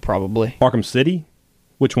 I think, probably. Arkham City?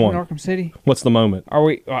 Which one? Arkham City? What's the moment? Are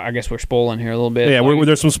we? Well, I guess we're spoiling here a little bit. Yeah,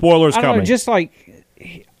 there's some spoilers I don't know, coming. just like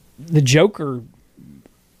the Joker,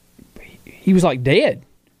 he was like dead.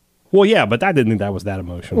 Well, yeah, but I didn't think that was that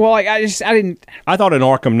emotional. Well, like I didn't. I thought in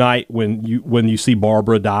Arkham Knight when you see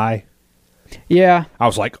Barbara die, Yeah. I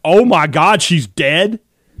was like, oh my God, she's dead,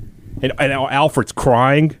 and Alfred's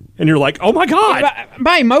crying, and you're like, oh my God.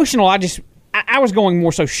 By emotional, I was going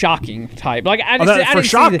more so shocking type. Like I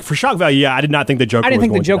didn't for shock value, yeah, I did not think the Joker. I didn't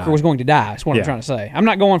think the Joker die. was going to die. That's what Yeah. I'm trying to say. I'm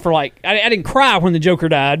not going for like I didn't cry when the Joker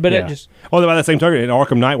died, but Yeah. it just by that same token, in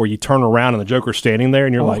Arkham Knight, where you turn around and the Joker's standing there,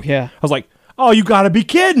 and you're like, yeah. I was like, oh, you got to be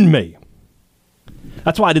kidding me.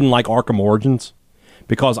 That's why I didn't like Arkham Origins,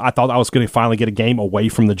 because I thought I was going to finally get a game away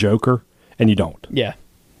from the Joker, and you don't. yeah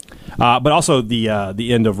But also the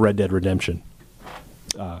end of Red Dead Redemption.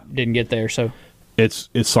 didn't get there. So It's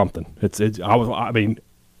something. I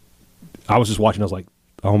was just watching. I was like,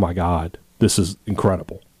 oh my God, this is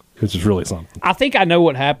incredible. This is really something. I think I know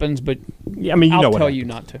what happens, but Yeah, I mean, I'll what tell happens. you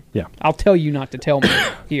not to. Yeah. I'll tell you not to tell me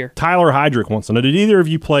here. Tyler Heydrich wants to know: did either of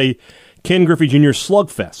you play Ken Griffey Jr.'s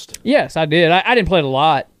Slugfest? Yes, I did. I didn't play it a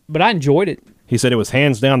lot, but I enjoyed it. He said it was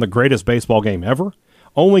hands down the greatest baseball game ever.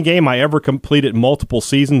 Only game I ever completed multiple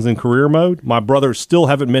seasons in career mode. My brothers still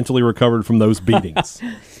haven't mentally recovered from those beatings.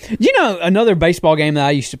 You know, another baseball game that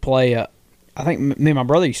I used to play, I think me and my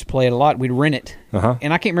brother used to play it a lot. We'd rent it. Uh-huh.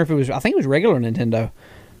 And I can't remember if it was, I think it was regular Nintendo.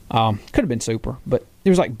 Could have been Super, but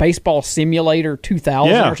was like Baseball Simulator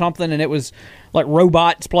 2000 Yeah. or something, and it was like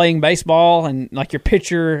robots playing baseball, and like your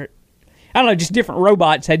pitcher, I don't know, just different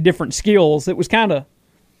robots had different skills. It was kind of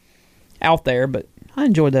out there, but I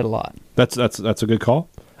enjoyed that a lot. That's a good call.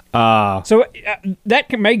 So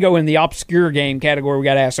that may go in the obscure game category we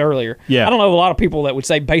got asked earlier. Yeah. I don't know of a lot of people that would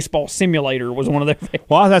say Baseball Simulator was one of their favorites.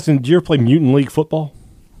 Well, I was asking, did you ever play Mutant League Football?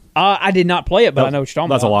 I did not play it, but I know what you're talking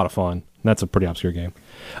That's about. a lot of fun. That's a pretty obscure game.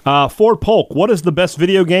 Ford Polk, what is the best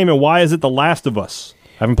video game and why is it The Last of Us?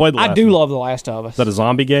 I haven't played The Last I of do Us. love The Last of Us. Is that a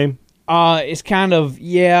zombie game? It's kind of,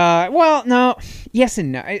 well, no, yes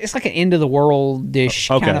and no. It's like an end of the world-ish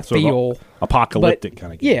kind of so feel. apocalyptic but,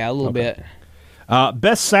 kind of game. Yeah, a little bit.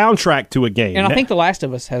 Best soundtrack to a game. And I think The Last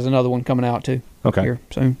of Us has another one coming out, too. Okay. Here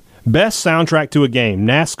soon. Best soundtrack to a game.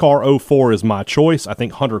 NASCAR 04 is my choice. I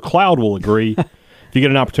think Hunter Cloud will agree if you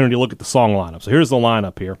get an opportunity to look at the song lineup. So here's the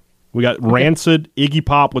lineup here. We got Rancid, Iggy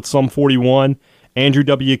Pop with Sum 41, Andrew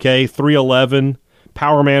WK, 311,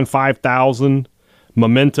 Power Man 5000,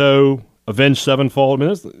 Memento, Avenged Sevenfold. I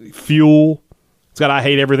mean, that's Fuel. It's got I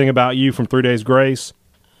Hate Everything About You from 3 Days Grace.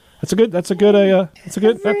 That's a good. All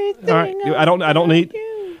right. I don't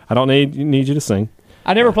need you to sing.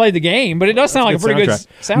 I never played the game, but it does sound like a pretty good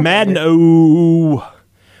soundtrack.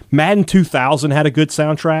 Madden 2000 had a good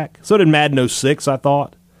soundtrack. So did Madden 06, I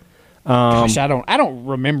thought. Gosh, I don't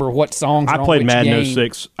remember what songs. I are on played which Madden game.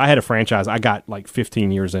 06. I had a franchise I got like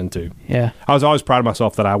 15 years into. Yeah. I was always proud of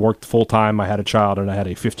myself that I worked full time. I had a child and I had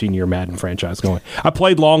a 15-year Madden franchise going. I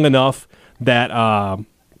played long enough that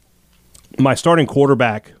my starting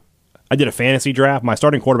quarterback, I did a fantasy draft. My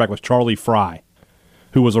starting quarterback was Charlie Fry,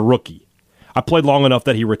 who was a rookie. I played long enough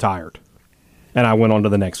that he retired, and I went on to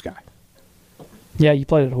the next guy. Yeah, you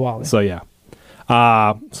played it a while ago. So yeah,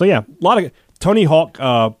 a lot of Tony Hawk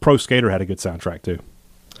Pro Skater had a good soundtrack too.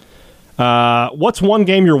 What's one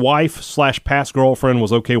game your wife / past girlfriend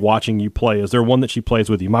was okay watching you play? Is there one that she plays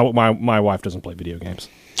with you? My wife doesn't play video games.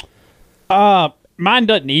 Mine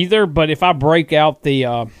doesn't either, but if I break out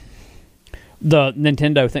the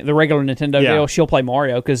Nintendo thing, the regular Nintendo deal, she'll play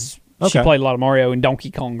Mario because she played a lot of Mario and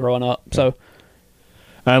Donkey Kong growing up. So,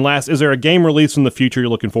 and last, is there a game release in the future you're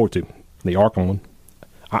looking forward to? The Arkham one.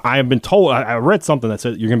 I have been told. I read something that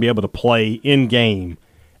said you're going to be able to play in game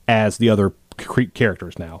as the other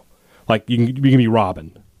characters now. Like you can be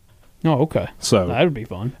Robin. oh, okay. So that would be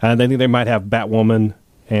fun. And they think they might have Batwoman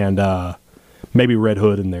and maybe Red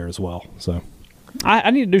Hood in there as well. So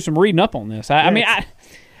I need to do some reading up on this. I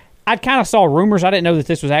kind of saw rumors. I didn't know that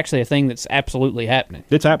this was actually a thing that's absolutely happening.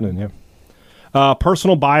 it's happening. Yeah.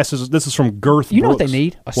 Personal biases. This is from Girth. You know what Brooks. they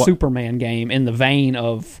need? A Superman game in the vein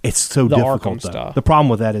of It's so the difficult. Arkham though. stuff. The problem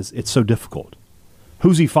with that is it's so difficult.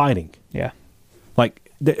 Who's he fighting? yeah.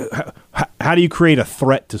 Like, how do you create a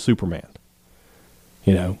threat to Superman?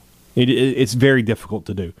 You know, it's very difficult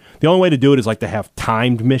to do. The only way to do it is like to have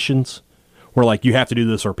timed missions where like you have to do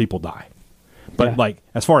this or people die. But like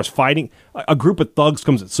as far as fighting, a group of thugs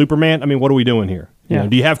comes at Superman. I mean, what are we doing here? You Yeah. know,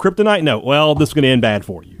 do you have kryptonite? No. Well, this is going to end bad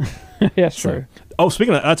for you. Yeah, true. Oh,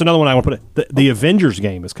 speaking of that, that's another one I want to put. The Avengers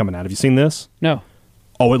game is coming out. Have you seen this? No.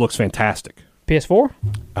 Oh, it looks fantastic.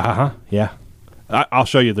 PS4? Yeah. I'll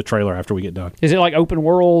show you the trailer after we get done. Is it like open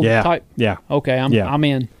world type? Yeah. Okay, I'm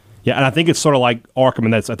in. Yeah, and I think it's sort of like Arkham,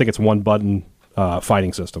 and I think it's one button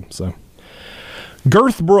fighting system. So,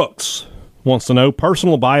 Girth Brooks wants to know,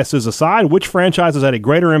 personal biases aside, which franchise has had a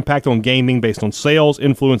greater impact on gaming based on sales,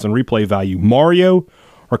 influence, and replay value, Mario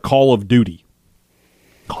or Call of Duty?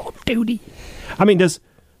 Call of Duty. I mean, here's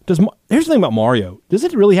the thing about Mario. Does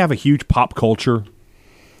it really have a huge pop culture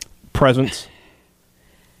presence?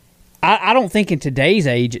 I don't think in today's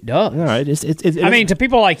age it does. All right, I mean, to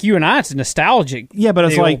people like you and I, it's nostalgic. Yeah, but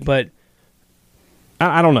it's deal, like, but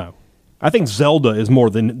I don't know. I think Zelda is more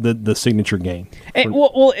than the signature game.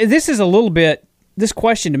 Well, this is a little bit. This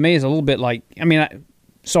question to me is a little bit like. I mean,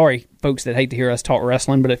 sorry, folks that hate to hear us talk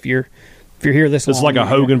wrestling, but if you're here this It's long, like a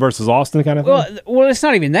Hogan versus Austin kind of thing. Well, it's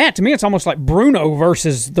not even that. To me, it's almost like Bruno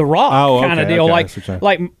versus The Rock kind of deal.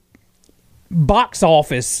 Like box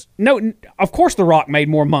office. No, of course, The Rock made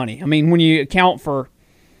more money. I mean, when you account for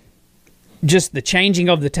just the changing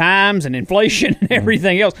of the times and inflation and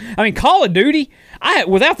everything else. I mean, Call of Duty,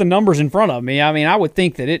 without the numbers in front of me, I mean, I would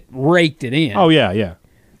think that it raked it in. Oh, yeah.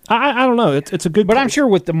 I don't know. It's a good... But I'm sure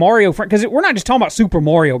with the Mario... Because we're not just talking about Super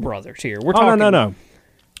Mario Brothers here. We're talking... No.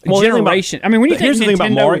 Generation. I mean, when you think here's the thing about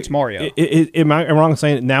Nintendo, Mario, it's Mario. Am I wrong in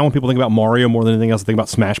saying that now when people think about Mario more than anything else, they think about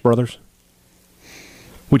Smash Brothers?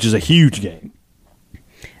 Which is a huge game.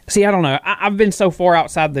 See, I don't know. I've been so far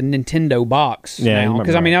outside the Nintendo box now.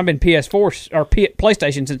 Because, I mean, I've been PS4 or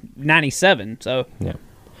PlayStation since 97, so... Yeah.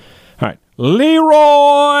 All right.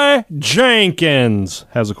 Leroy Jenkins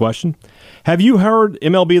has a question. Have you heard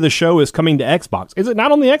MLB The Show is coming to Xbox? Is it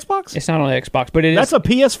not on the Xbox? It's not on the Xbox, but That's a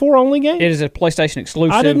PS4 only game? It is a PlayStation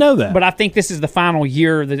exclusive. I didn't know that. But I think this is the final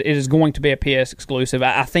year that it is going to be a PS exclusive.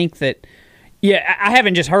 I think that, yeah, I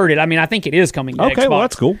haven't just heard it. I mean, I think it is coming to Xbox. Okay, well,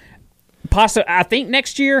 that's cool. I think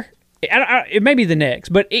next year. It may be the next,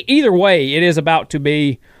 but either way, it is about to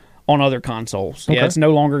be on other consoles. Okay. Yeah, it's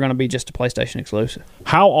no longer going to be just a PlayStation exclusive.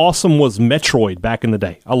 How awesome was Metroid back in the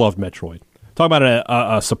day? I loved Metroid. Talk about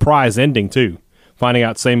a surprise ending, too. Finding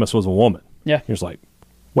out Samus was a woman. Yeah. You're just like,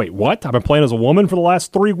 wait, what? I've been playing as a woman for the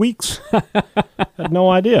last 3 weeks? Had no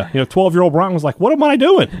idea. 12-year-old Brian was like, what am I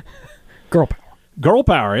doing? Girl power. Girl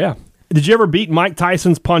power, yeah. Did you ever beat Mike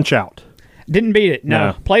Tyson's Punch-Out? Didn't beat it.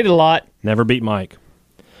 No. No. Played it a lot. Never beat Mike.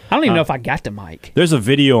 I don't even know if I got to Mike. There's a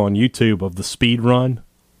video on YouTube of the speed run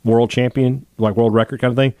world champion, like world record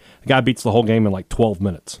kind of thing. The guy beats the whole game in like 12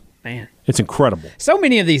 minutes. Man. It's incredible. So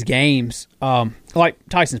many of these games, like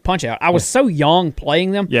Tyson's Punch-Out, I was so young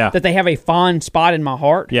playing them that they have a fond spot in my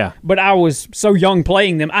heart. Yeah. But I was so young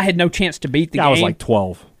playing them, I had no chance to beat the game. I was like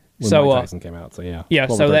 12 when So, Mike Tyson came out, so yeah. Yeah,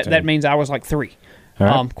 12 so or that 13. means I was like 3. All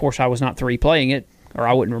right. Of course, I was not 3 playing it, or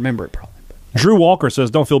I wouldn't remember it probably. Drew Walker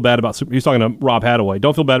says, "Don't feel bad about Super." He's talking to Rob Hadaway.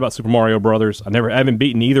 Don't feel bad about Super Mario Brothers. I haven't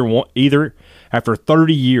beaten either after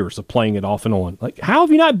 30 years of playing it off and on. Like, how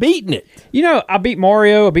have you not beaten it? I beat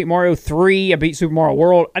Mario. I beat Mario 3. I beat Super Mario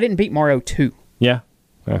World. I didn't beat Mario 2. Yeah,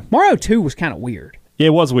 Mario 2 was kind of weird. yeah,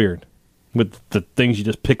 it was weird with the things you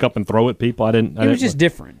just pick up and throw at people. It was just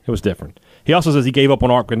different. It was different. He also says he gave up on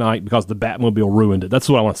Arkham Knight because the Batmobile ruined it. That's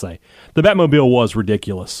what I want to say. The Batmobile was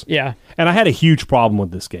ridiculous. Yeah. And I had a huge problem with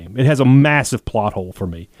this game. It has a massive plot hole for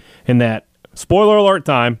me in that, spoiler alert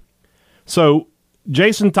time, so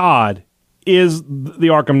Jason Todd is the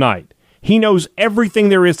Arkham Knight. He knows everything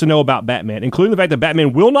there is to know about Batman, including the fact that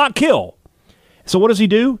Batman will not kill. So what does he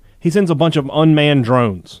do? He sends a bunch of unmanned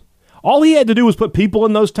drones. All he had to do was put people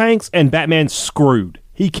in those tanks, and Batman's screwed.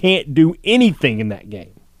 He can't do anything in that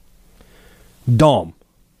game. Dumb.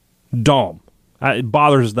 It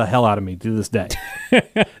bothers the hell out of me to this day.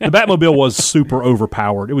 The Batmobile was super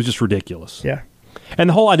overpowered. It was just ridiculous. Yeah. And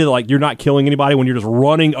the whole idea, like, you're not killing anybody when you're just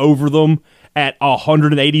running over them at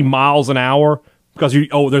 180 miles an hour because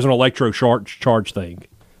there's an electro charge thing.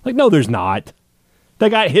 Like, no, there's not. They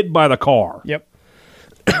got hit by the car. Yep.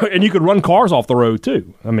 And you could run cars off the road,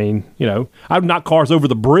 too. I mean, I've knocked cars over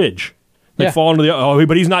the bridge. They fall into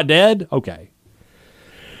but he's not dead? Okay.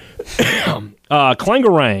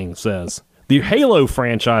 Clangarang says, the Halo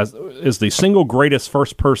franchise is the single greatest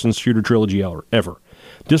first-person shooter trilogy ever.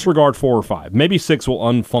 Disregard 4 or 5. Maybe 6 will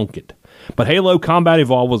unfunk it. But Halo Combat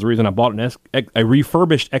Evolved was the reason I bought a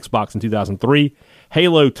refurbished Xbox in 2003.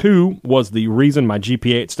 Halo 2 was the reason my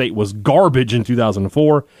GPA state was garbage in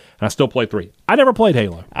 2004, and I still play 3. I never played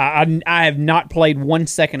Halo. I have not played 1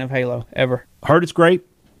 second of Halo, ever. Heard it's great,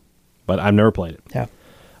 but I've never played it. Yeah.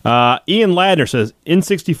 Ian Ladner says,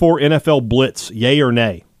 N64 NFL Blitz, yay or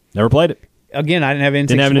nay? Never played it. Again, I didn't have N64.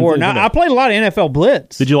 Didn't have Now, I played a lot of NFL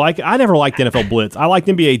Blitz. Did you like it? I never liked NFL Blitz. I liked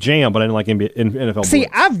NBA Jam, but I didn't like NFL Blitz. See,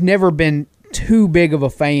 I've never been too big of a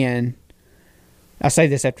fan. I say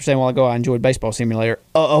this after saying a while ago I enjoyed Baseball Simulator,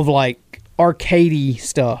 of like arcadey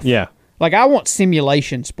stuff. Yeah. Like, I want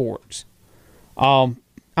simulation sports. I'm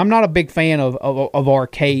not a big fan of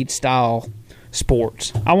arcade-style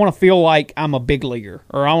sports. I want to feel like I'm a big leaguer,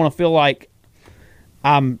 or I want to feel like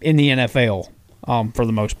I'm in the NFL for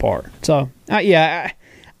the most part. So, I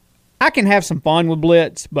can have some fun with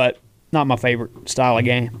Blitz, but not my favorite style of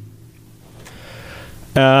game.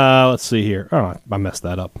 Let's see here. Oh, I messed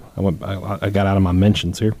that up. I got out of my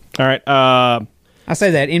mentions here. All right. I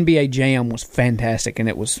say that NBA Jam was fantastic, and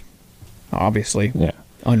it was obviously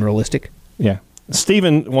unrealistic. Yeah.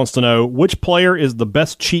 Steven wants to know, which player is the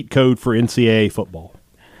best cheat code for NCAA football?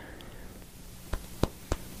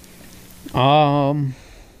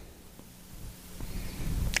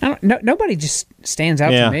 Nobody just stands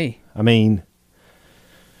out to me. I mean,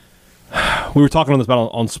 we were talking on this about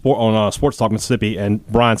on Sports Talk Mississippi, and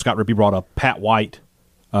Brian Scott Rippey brought up Pat White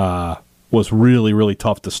was really, really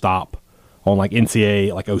tough to stop on like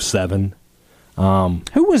NCAA like 07.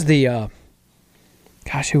 Who was the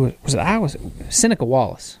who was it? Seneca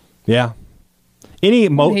Wallace. Yeah. Any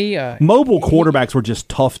mobile quarterbacks were just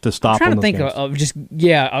tough to stop. I'm trying to think of just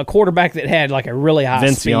a quarterback that had like a really high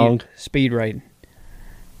speed rating.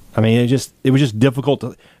 I mean, it was just difficult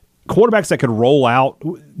to quarterbacks that could roll out.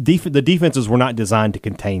 The defenses were not designed to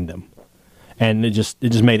contain them, and it just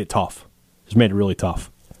made it tough. Just made it really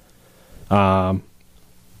tough. So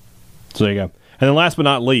there you go. And then last but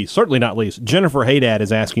not least, certainly not least, Jennifer Haydad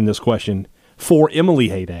is asking this question. for Emily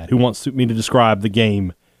Haydad, who wants me to describe the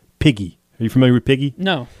game Piggy. Are you familiar with Piggy?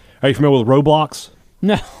 No. Are you familiar with Roblox?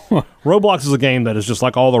 No. Roblox is a game that is just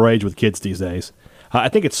like all the rage with kids these days. I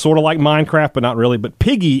think it's sort of like Minecraft, but not really. But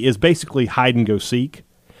Piggy is basically hide and go seek,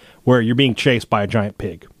 where you're being chased by a giant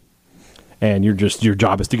pig, and your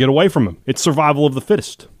job is to get away from him. It's survival of the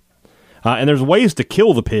fittest, and there's ways to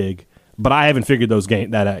kill the pig, but I haven't figured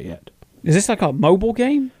that out yet. Is this like a mobile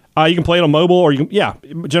game? You can play it on mobile, or you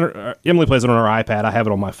can Emily plays it on her iPad. I have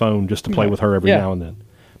it on my phone just to play with her every now and then.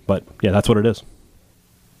 But yeah, that's what it is.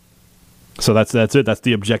 So that's it. That's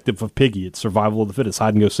the objective of Piggy. It's survival of the fittest,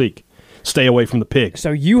 hide and go seek. Stay away from the pig.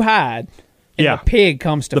 So you hide, and the pig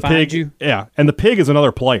comes to find you? Yeah, and the pig is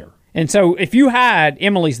another player. And so if you hide,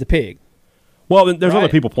 Emily's the pig. Well, there's other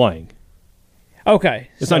people playing. Okay.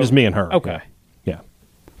 It's not just me and her. Okay. Yeah.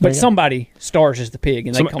 But somebody stars as the pig,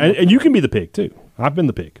 and they come up. And you can be the pig, too. I've been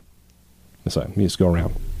the pig. So you just go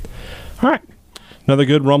around. All right. Another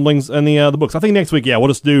good rumblings in the books. I think next week, we'll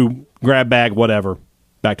just do grab bag, whatever.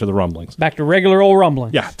 Back to the rumblings. Back to regular old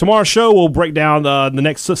rumblings. Yeah. Tomorrow's show, we'll break down the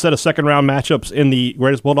next set of second-round matchups in the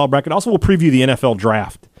Greatest Bulldog bracket. Also, we'll preview the NFL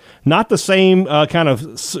draft. Not the same kind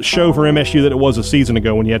of show for MSU that it was a season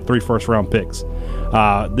ago when you had 3 first-round picks.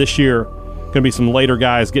 This year, going to be some later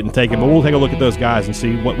guys getting taken, but we'll take a look at those guys and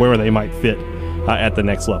see where they might fit at the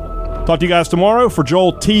next level. Talk to you guys tomorrow. For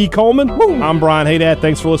Joel T. Coleman, I'm Brian Haydad.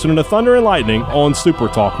 Thanks for listening to Thunder and Lightning on Super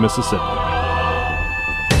Talk Mississippi.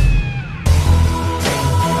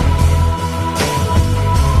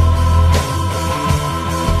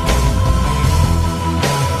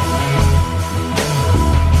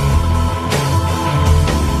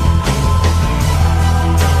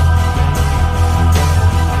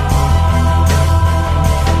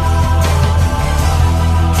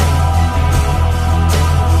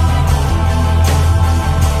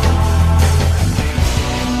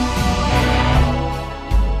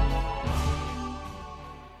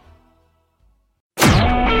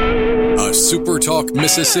 Super Talk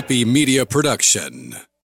Mississippi Media Production.